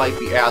this, you might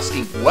be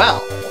asking?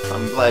 Well,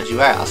 I'm glad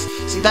you asked.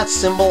 See that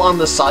symbol on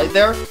the side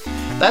there?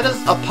 That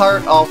is a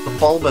part of the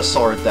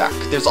Bulbasaur deck.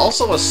 There's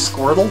also a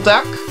Squirtle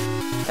deck,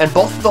 and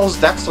both of those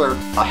decks are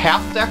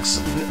half decks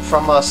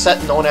from a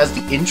set known as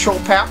the Intro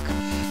Pack,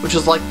 which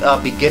is like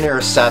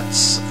beginner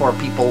sets for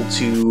people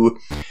to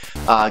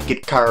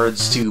get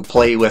cards to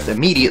play with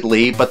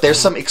immediately, but there's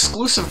some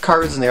exclusive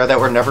cards in there that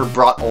were never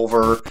brought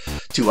over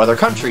to other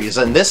countries,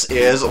 and this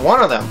is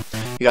one of them.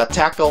 You got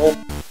Tackle,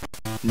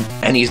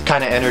 any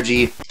kind of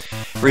energy,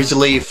 Razor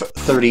Leaf,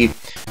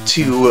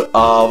 32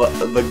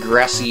 of the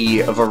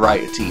grassy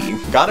variety.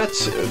 Got it?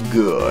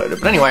 Good.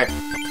 But anyway,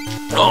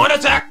 on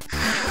attack!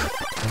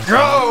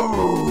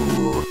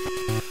 Go!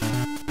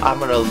 I'm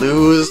gonna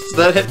lose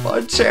that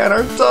Hitmonchan,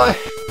 aren't I?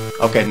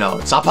 Okay, no,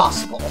 it's not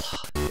possible.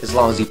 As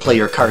long as you play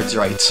your cards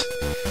right.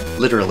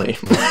 Literally.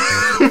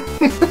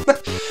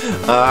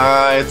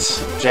 Alright,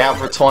 jab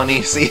for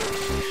 20, see?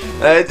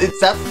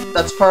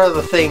 That's part of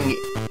the thing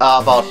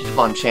about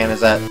Hitmonchan, is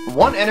that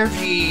 1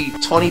 energy,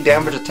 20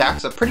 damage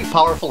attacks are pretty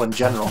powerful in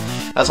general.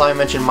 That's why I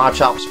mentioned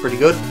Machop's pretty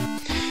good.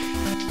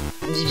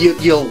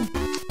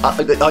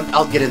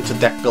 I'll get into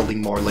deck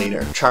building more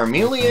later.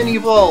 Charmeleon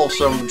evolves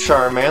from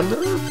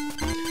Charmander,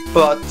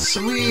 but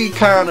we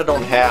kinda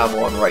don't have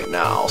one right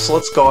now, so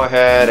let's go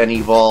ahead and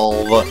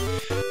evolve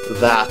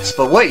that.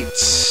 But wait,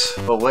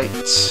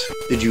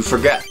 did you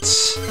forget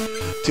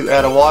to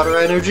add a water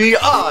energy?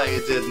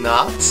 I did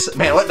not.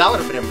 Man, that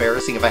would have been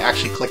embarrassing if I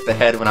actually clicked the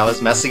head when I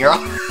was messing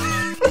around.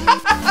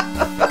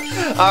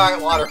 Alright,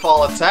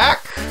 waterfall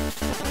attack.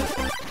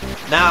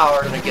 Now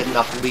we're gonna get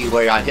enough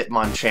leeway on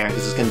Hitmonchan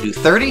because it's gonna do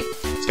 30.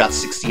 It's got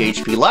 60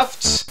 HP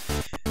left.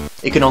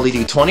 It can only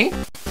do 20,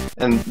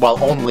 and while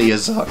only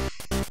is a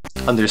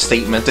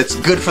understatement, it's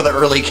good for the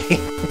early game,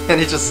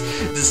 and it's just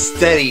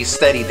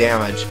steady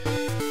damage.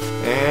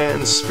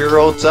 And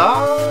Spearow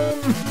time!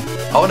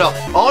 Oh no!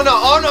 Oh no!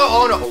 Oh no!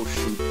 Oh no! Oh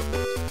shoot!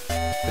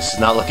 This is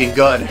not looking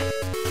good.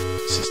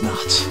 This is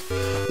not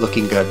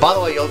looking good. By the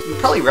way, you'll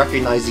probably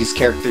recognize these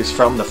characters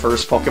from the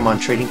first Pokemon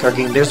trading card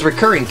game. There's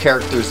recurring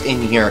characters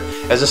in here,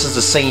 as this is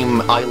the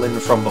same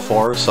island from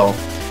before, so...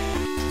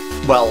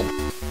 Well...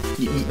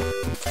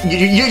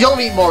 You'll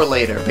meet more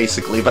later,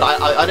 basically, but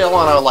I don't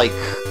want to, like,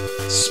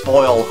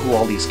 spoil who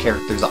all these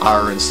characters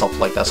are and stuff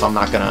like that, so I'm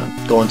not gonna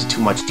go into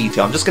too much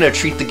detail. I'm just gonna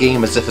treat the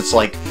game as if it's,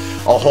 like,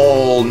 a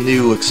whole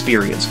new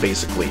experience,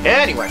 basically.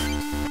 Anyway,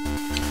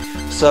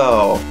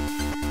 so,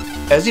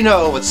 as you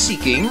know, with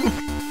Seeking,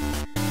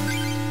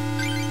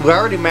 we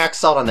already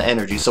maxed out on the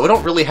energy, so we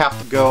don't really have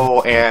to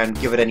go and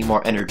give it any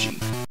more energy.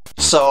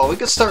 So we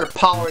can start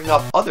powering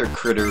up other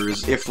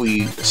critters if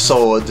we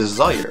so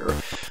desire.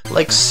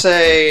 Like,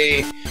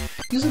 say,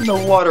 using the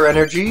water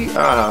energy,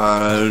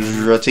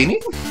 Dratini,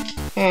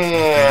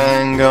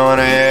 and going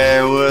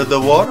with the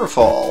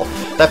waterfall.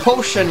 That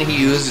potion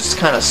he used just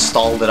kind of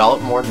stalled it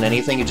out more than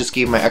anything. It just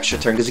gave him an extra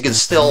turn, because he can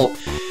still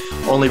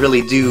only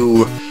really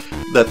do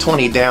the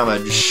 20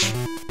 damage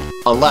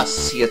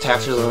unless he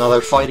attaches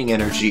another fighting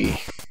energy.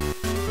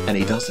 And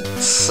he doesn't.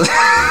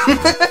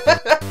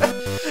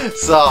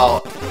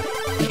 So,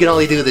 he can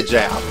only do the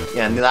jab,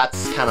 and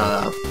that's kind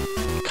of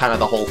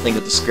the whole thing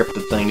with the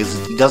scripted thing,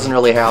 is he doesn't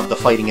really have the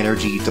fighting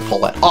energy to pull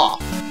that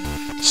off.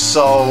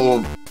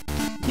 So,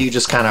 you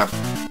just kind of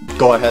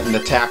go ahead and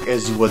attack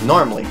as you would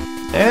normally.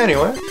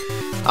 Anyway,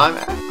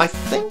 I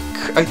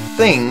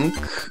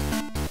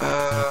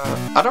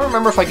don't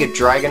remember if I get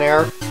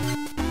Dragonair,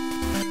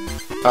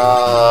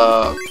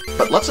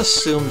 but let's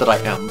assume that I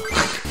am.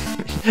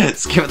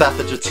 Let's give that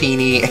the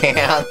Dratini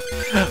and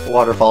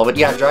Waterfall. But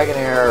yeah,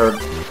 Dragonair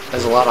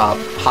has a lot of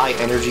high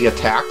energy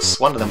attacks.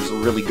 One of them is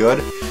really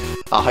good.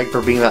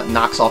 Hyper Beam that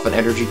knocks off an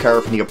energy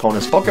card from the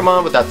opponent's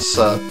Pokemon, but that's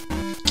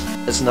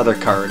another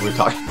card we're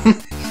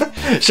talking.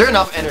 Sure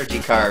enough, energy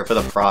card for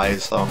the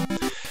prize. So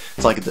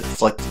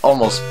it's like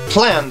almost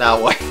planned that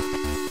way.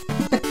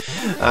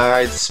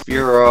 Alright,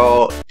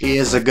 Spearow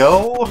is a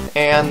go,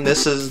 and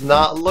this is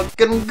not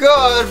looking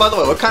good. By the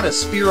way, what kind of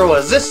Spearow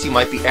is this, you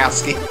might be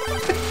asking?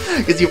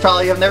 Because you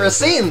probably have never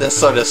seen this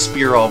sort of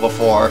Spearow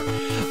before.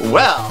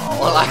 Well,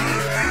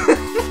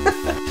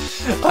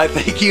 I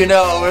think you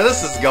know where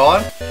this is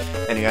going.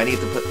 Anyway, I need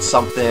to put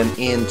something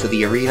into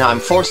the arena. I'm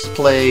forced to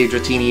play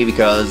Dratini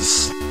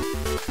because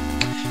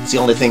it's the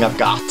only thing I've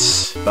got.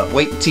 But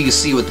wait until you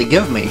see what they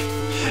give me.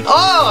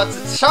 Oh, it's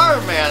a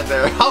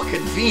Charmander! How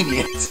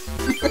convenient!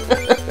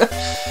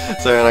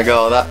 So we're gonna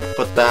go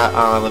put that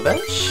on the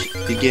bench,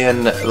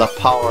 begin the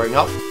powering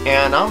up,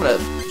 and I'm gonna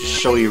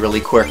show you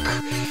really quick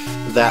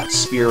that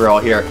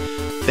Spearow here.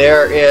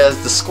 There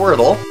is the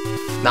Squirtle,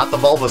 not the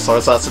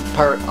Bulbasaur, so that's a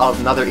part of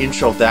another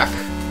intro deck.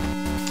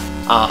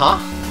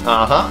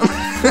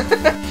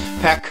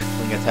 Peck,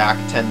 Wing Attack,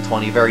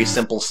 10-20, very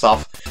simple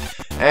stuff.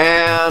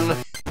 And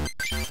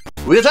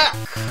we attack!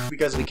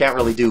 Because we can't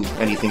really do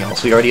anything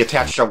else. We already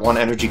attached our one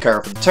energy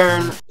card for the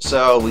turn,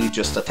 so we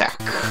just attack.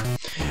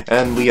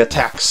 And we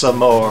attack some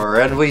more,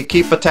 and we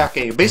keep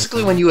attacking.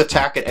 Basically, when you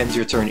attack, it ends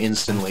your turn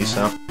instantly,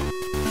 so...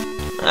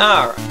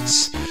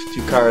 Alright,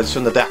 2 cards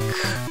from the deck.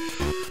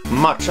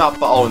 Machop,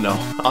 oh no,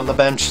 on the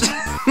bench.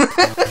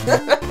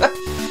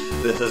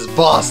 This is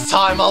boss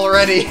time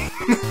already!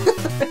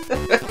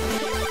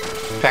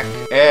 Peck,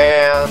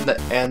 and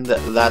end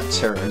that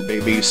turn,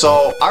 baby.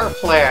 So, our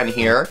plan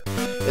here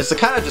is to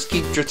kind of just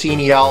keep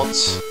Dratini out.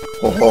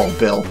 Oh,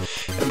 Bill.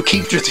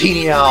 Keep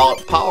Dratini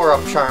out, power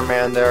up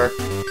Charmander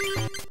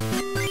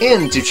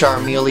into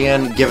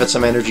Charmeleon, give it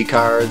some energy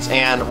cards,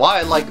 and why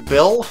I like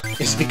Bill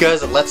is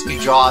because it lets me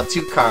draw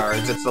 2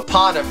 cards. It's the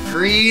Pot of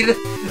Greed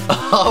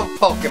of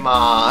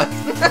Pokemon.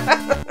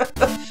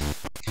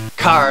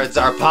 Cards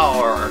are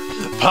power.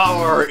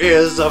 Power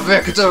is a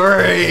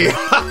victory!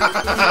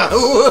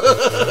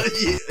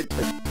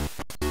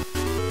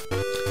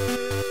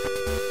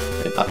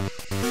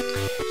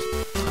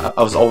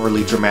 I was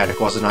overly dramatic,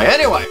 wasn't I?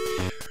 Anyway,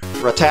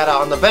 Rattata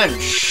on the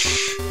bench.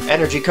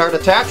 Energy card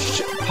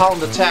attached.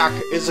 Pound attack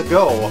is a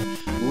go.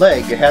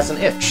 Leg has an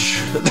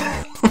itch.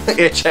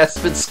 Itch has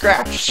been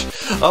scratched.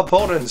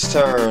 Opponent's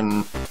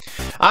turn.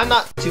 I'm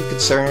not too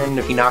concerned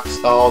if he knocks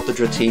out the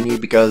Dratini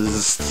because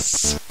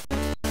it's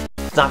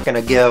not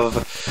gonna give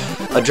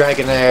a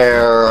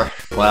Dragonair.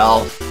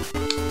 Well,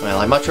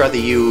 I'd much rather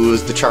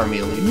use the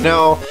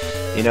Charmeleon.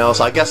 You know,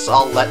 so I guess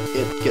I'll let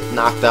it get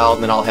knocked out,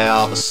 and then I'll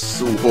have a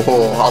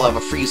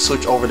free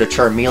switch over to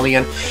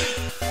Charmeleon.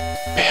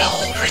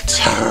 Bill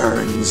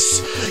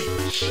returns.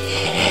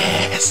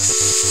 Yes.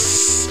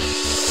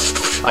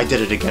 I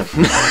did it again.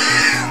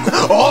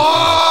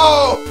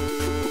 Oh!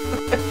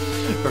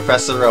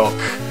 Professor Oak.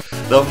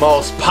 the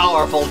most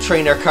powerful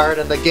trainer card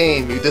in the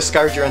game. You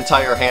discard your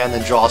entire hand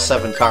and draw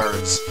 7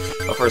 cards.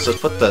 But first,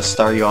 let's put the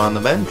Staryu on the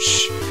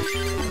bench.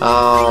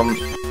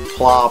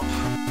 Plop,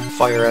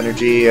 Fire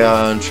Energy,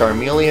 and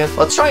Charmeleon.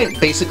 Let's try and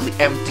basically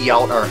empty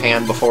out our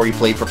hand before we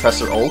play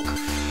Professor Oak.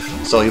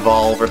 So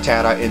evolve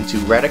Rattata into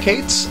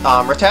Raticate.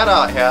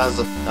 Rattata has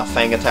a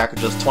Fang attack which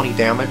does 20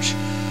 damage,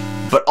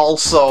 but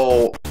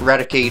also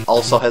Raticate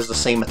also has the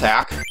same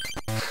attack.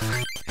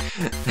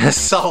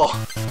 So,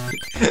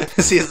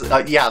 see,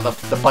 yeah,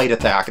 the bite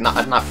attack,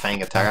 not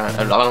Fang attack.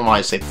 I don't know why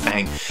I say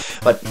Fang,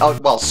 but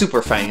well,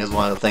 Super Fang is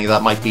one of the things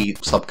that might be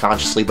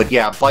subconsciously. But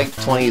yeah, bite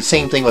 20.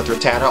 Same thing with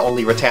Rattata.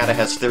 Only Rattata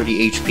has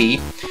 30 HP,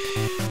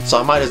 so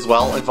I might as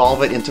well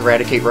evolve it into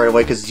Raticate right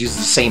away because it uses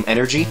the same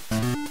energy.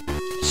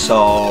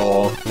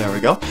 So there we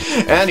go.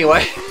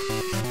 Anyway.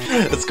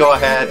 Let's go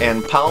ahead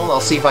and pound.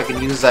 I'll see if I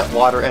can use that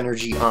water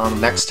energy on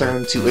the next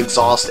turn to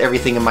exhaust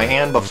everything in my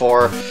hand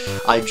before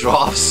I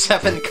draw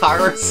 7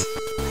 cards.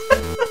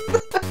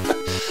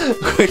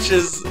 Which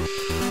is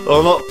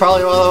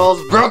probably one of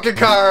the most broken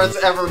cards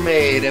ever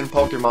made in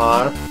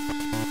Pokemon.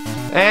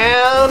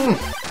 And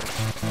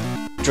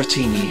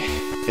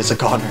Dratini is a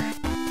goner.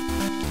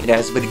 It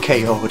has been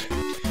KO'd.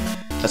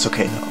 That's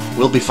okay though.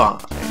 We'll be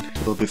fine.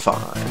 We'll be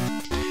fine.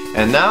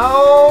 And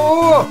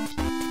now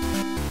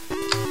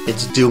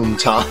it's Doom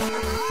time.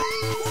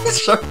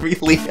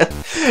 Charmeleon.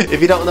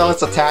 If you don't know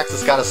its attacks,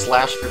 it's got a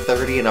Slash for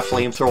 30 and a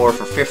Flamethrower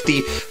for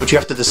 50, but you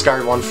have to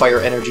discard 1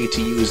 Fire Energy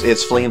to use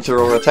its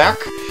Flamethrower attack.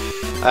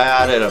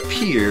 And it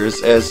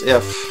appears as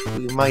if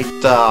we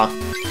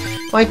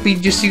might be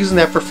just using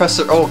that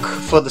Professor Oak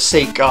for the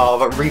sake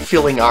of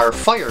refilling our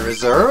Fire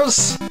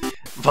reserves.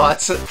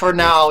 But for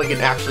now, we can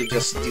actually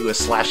just do a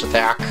Slash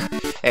attack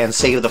and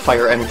save the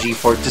Fire Energy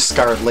for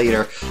discard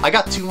later. I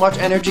got too much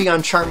energy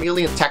on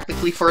Charmeleon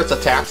technically for its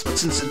attacks, but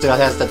since it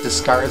has the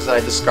discards that I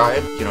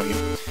described, you know,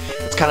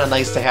 it's kind of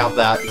nice to have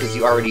that because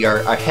you already are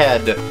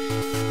ahead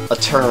a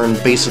turn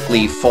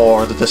basically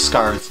for the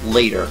discards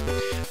later.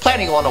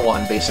 Planning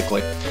 101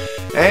 basically.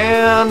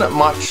 And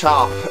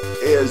Machop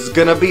is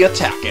gonna be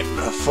attacking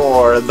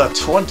for the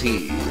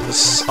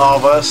 20s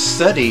of a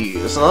steady.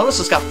 So notice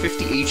it's got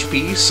 50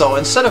 HP, so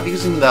instead of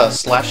using the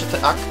Slash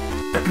attack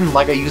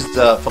like I used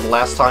for the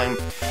last time,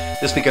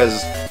 just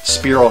because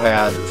Spearow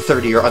had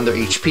 30 or under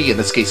HP, in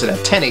this case it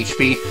had 10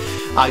 HP,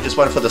 I just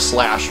went for the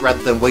Slash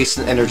rather than waste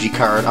an energy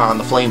card on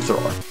the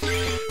Flamethrower.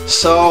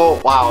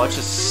 So, wow, it's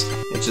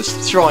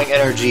just throwing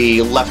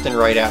energy left and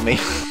right at me.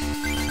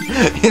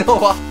 You know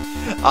what?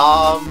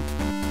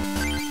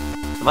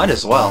 Might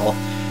as well.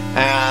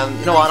 And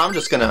you know what,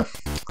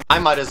 I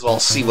might as well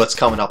see what's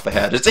coming up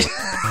ahead.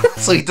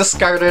 So he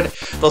discarded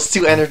those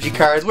 2 energy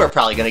cards. We're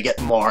probably gonna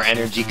get more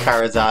energy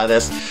cards out of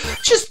this.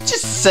 Just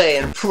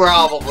saying,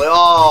 probably.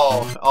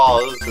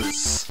 Oh,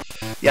 this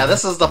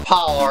is the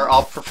power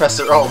of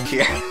Professor Oak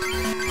here.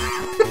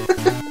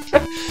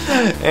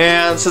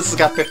 And since it's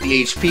got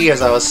 50 HP,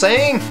 as I was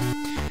saying,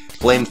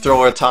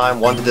 Flamethrower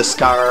time, 1 to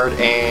discard,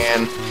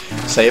 and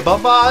say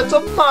bye-bye to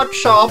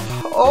Machop.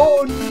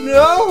 Oh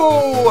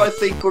no! I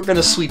think we're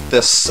gonna sweep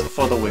this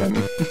for the win.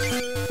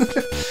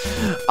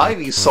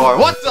 Ivysaur.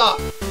 What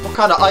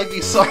kind of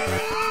Ivysaur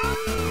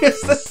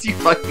is this, you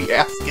might be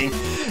asking?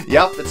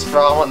 Yep, it's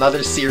from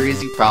another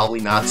series you've probably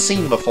not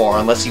seen before,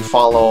 unless you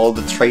follow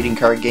the trading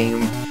card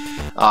game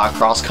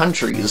across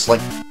countries,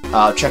 like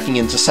checking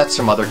into sets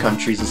from other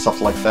countries and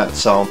stuff like that.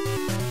 So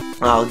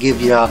I'll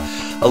give you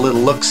a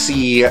little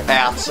look-see at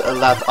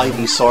that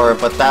Ivysaur,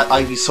 but that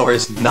Ivysaur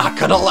is not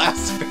gonna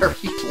last very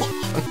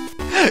long.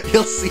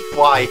 You'll see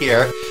why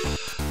here.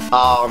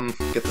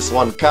 Get this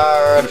 1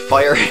 card,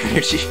 Fire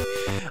Energy.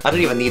 I don't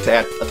even need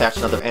to attach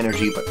another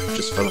energy, but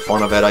just for the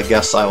fun of it, I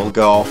guess I will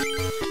go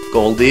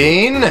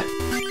Goldeen,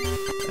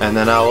 and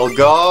then I will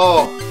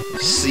go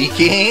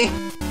Seeking,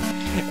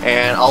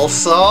 and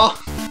also,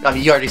 I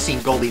mean, you already seen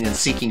Goldeen and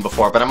Seeking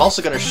before, but I'm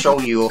also going to show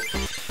you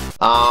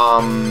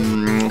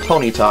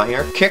Ponyta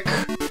here. Kick,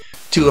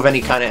 2 of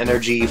any kind of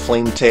energy,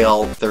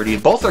 Flametail, 30.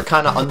 Both are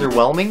kind of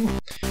underwhelming,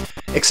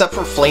 except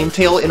for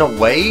Flametail in a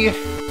way,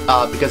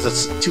 because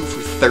it's 2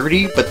 for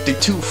 30, but the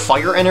 2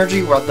 fire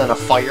energy rather than a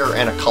fire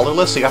and a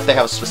colorless, so you have to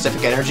have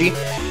specific energy.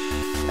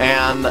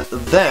 And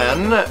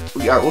then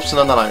we are, oops,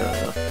 no,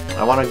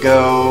 I want to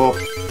go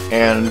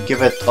and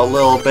give it a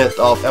little bit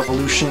of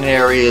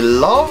evolutionary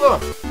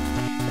love,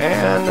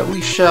 and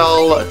we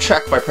shall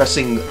check by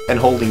pressing and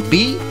holding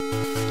B,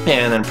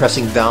 and then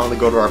pressing down to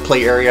go to our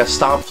play area.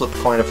 Stomp, flip a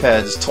coin of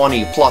heads,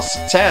 20 plus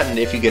 10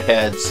 if you get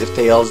heads. If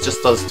tails,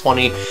 just does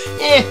 20,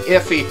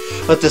 iffy.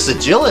 But this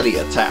agility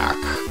attack,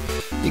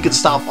 you can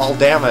stop all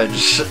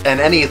damage and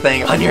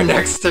anything on your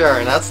next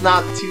turn. That's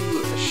not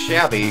too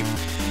shabby.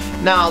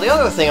 Now, the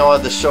other thing I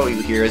wanted to show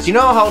you here is, you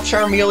know how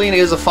Charmeleon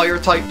is a fire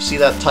type? See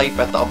that type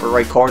at the upper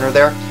right corner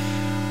there?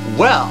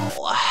 Well,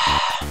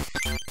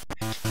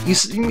 you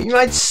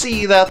might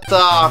see that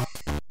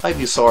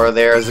Ivysaur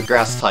there is a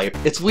grass type.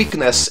 Its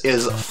weakness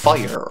is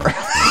fire.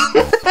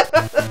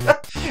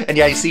 And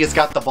yeah, you see it's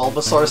got the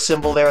Bulbasaur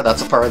symbol there.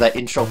 That's a part of that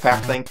intro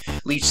pack thing.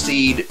 Leech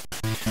Seed,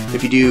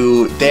 if you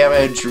do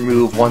damage,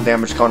 remove 1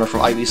 damage counter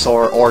from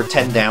Ivysaur, or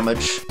 10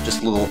 damage.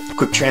 Just a little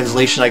quick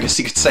translation, I guess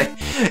you could say.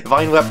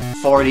 Vine Whip,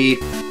 40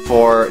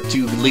 for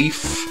 2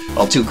 Leaf,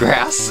 well, 2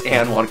 Grass,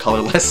 and 1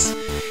 Colorless.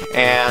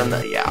 And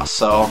yeah,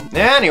 so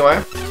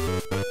anyway.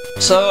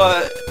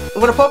 So,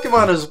 when a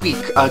Pokemon is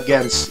weak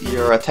against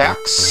your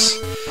attacks,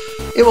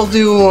 it will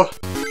do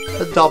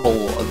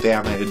double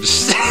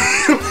damage.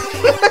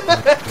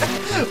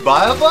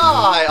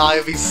 Bye-bye,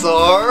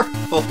 Ivysaur!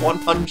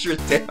 100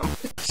 damage.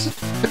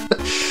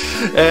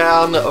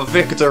 And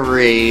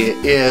victory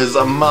is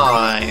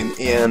mine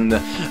in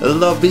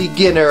the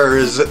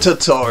beginner's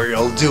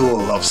tutorial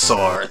duel of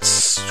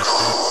sorts.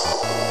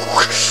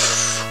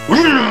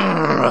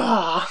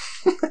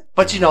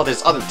 But you know,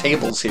 there's other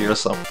tables here,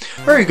 so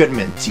very good,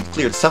 Mint. You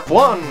cleared step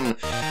 1.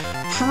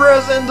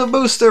 Present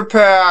booster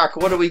pack!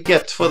 What do we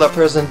get for the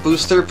present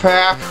booster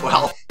pack?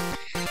 Well,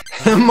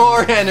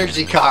 more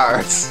energy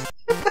cards!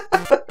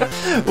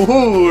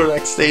 Woohoo!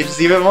 Next stage is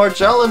even more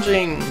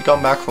challenging!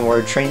 Come back for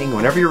more training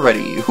whenever you're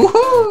ready.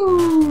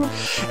 Woohoo!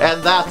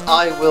 And that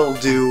I will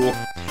do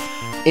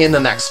in the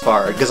next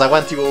part, because I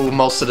went through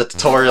most of the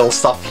tutorial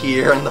stuff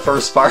here in the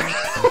first part.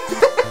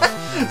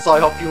 So I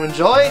hope you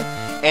enjoyed,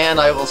 and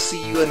I will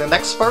see you in the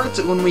next part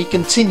when we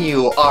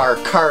continue our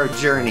card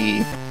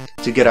journey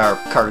to get our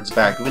cards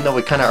back. Even though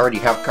we kind of already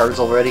have cards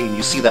already, and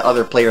you see that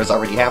other players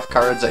already have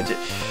cards,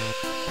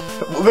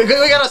 we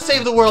gotta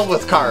save the world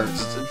with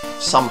cards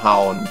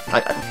somehow, and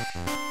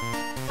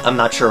I'm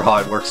not sure how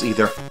it works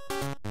either.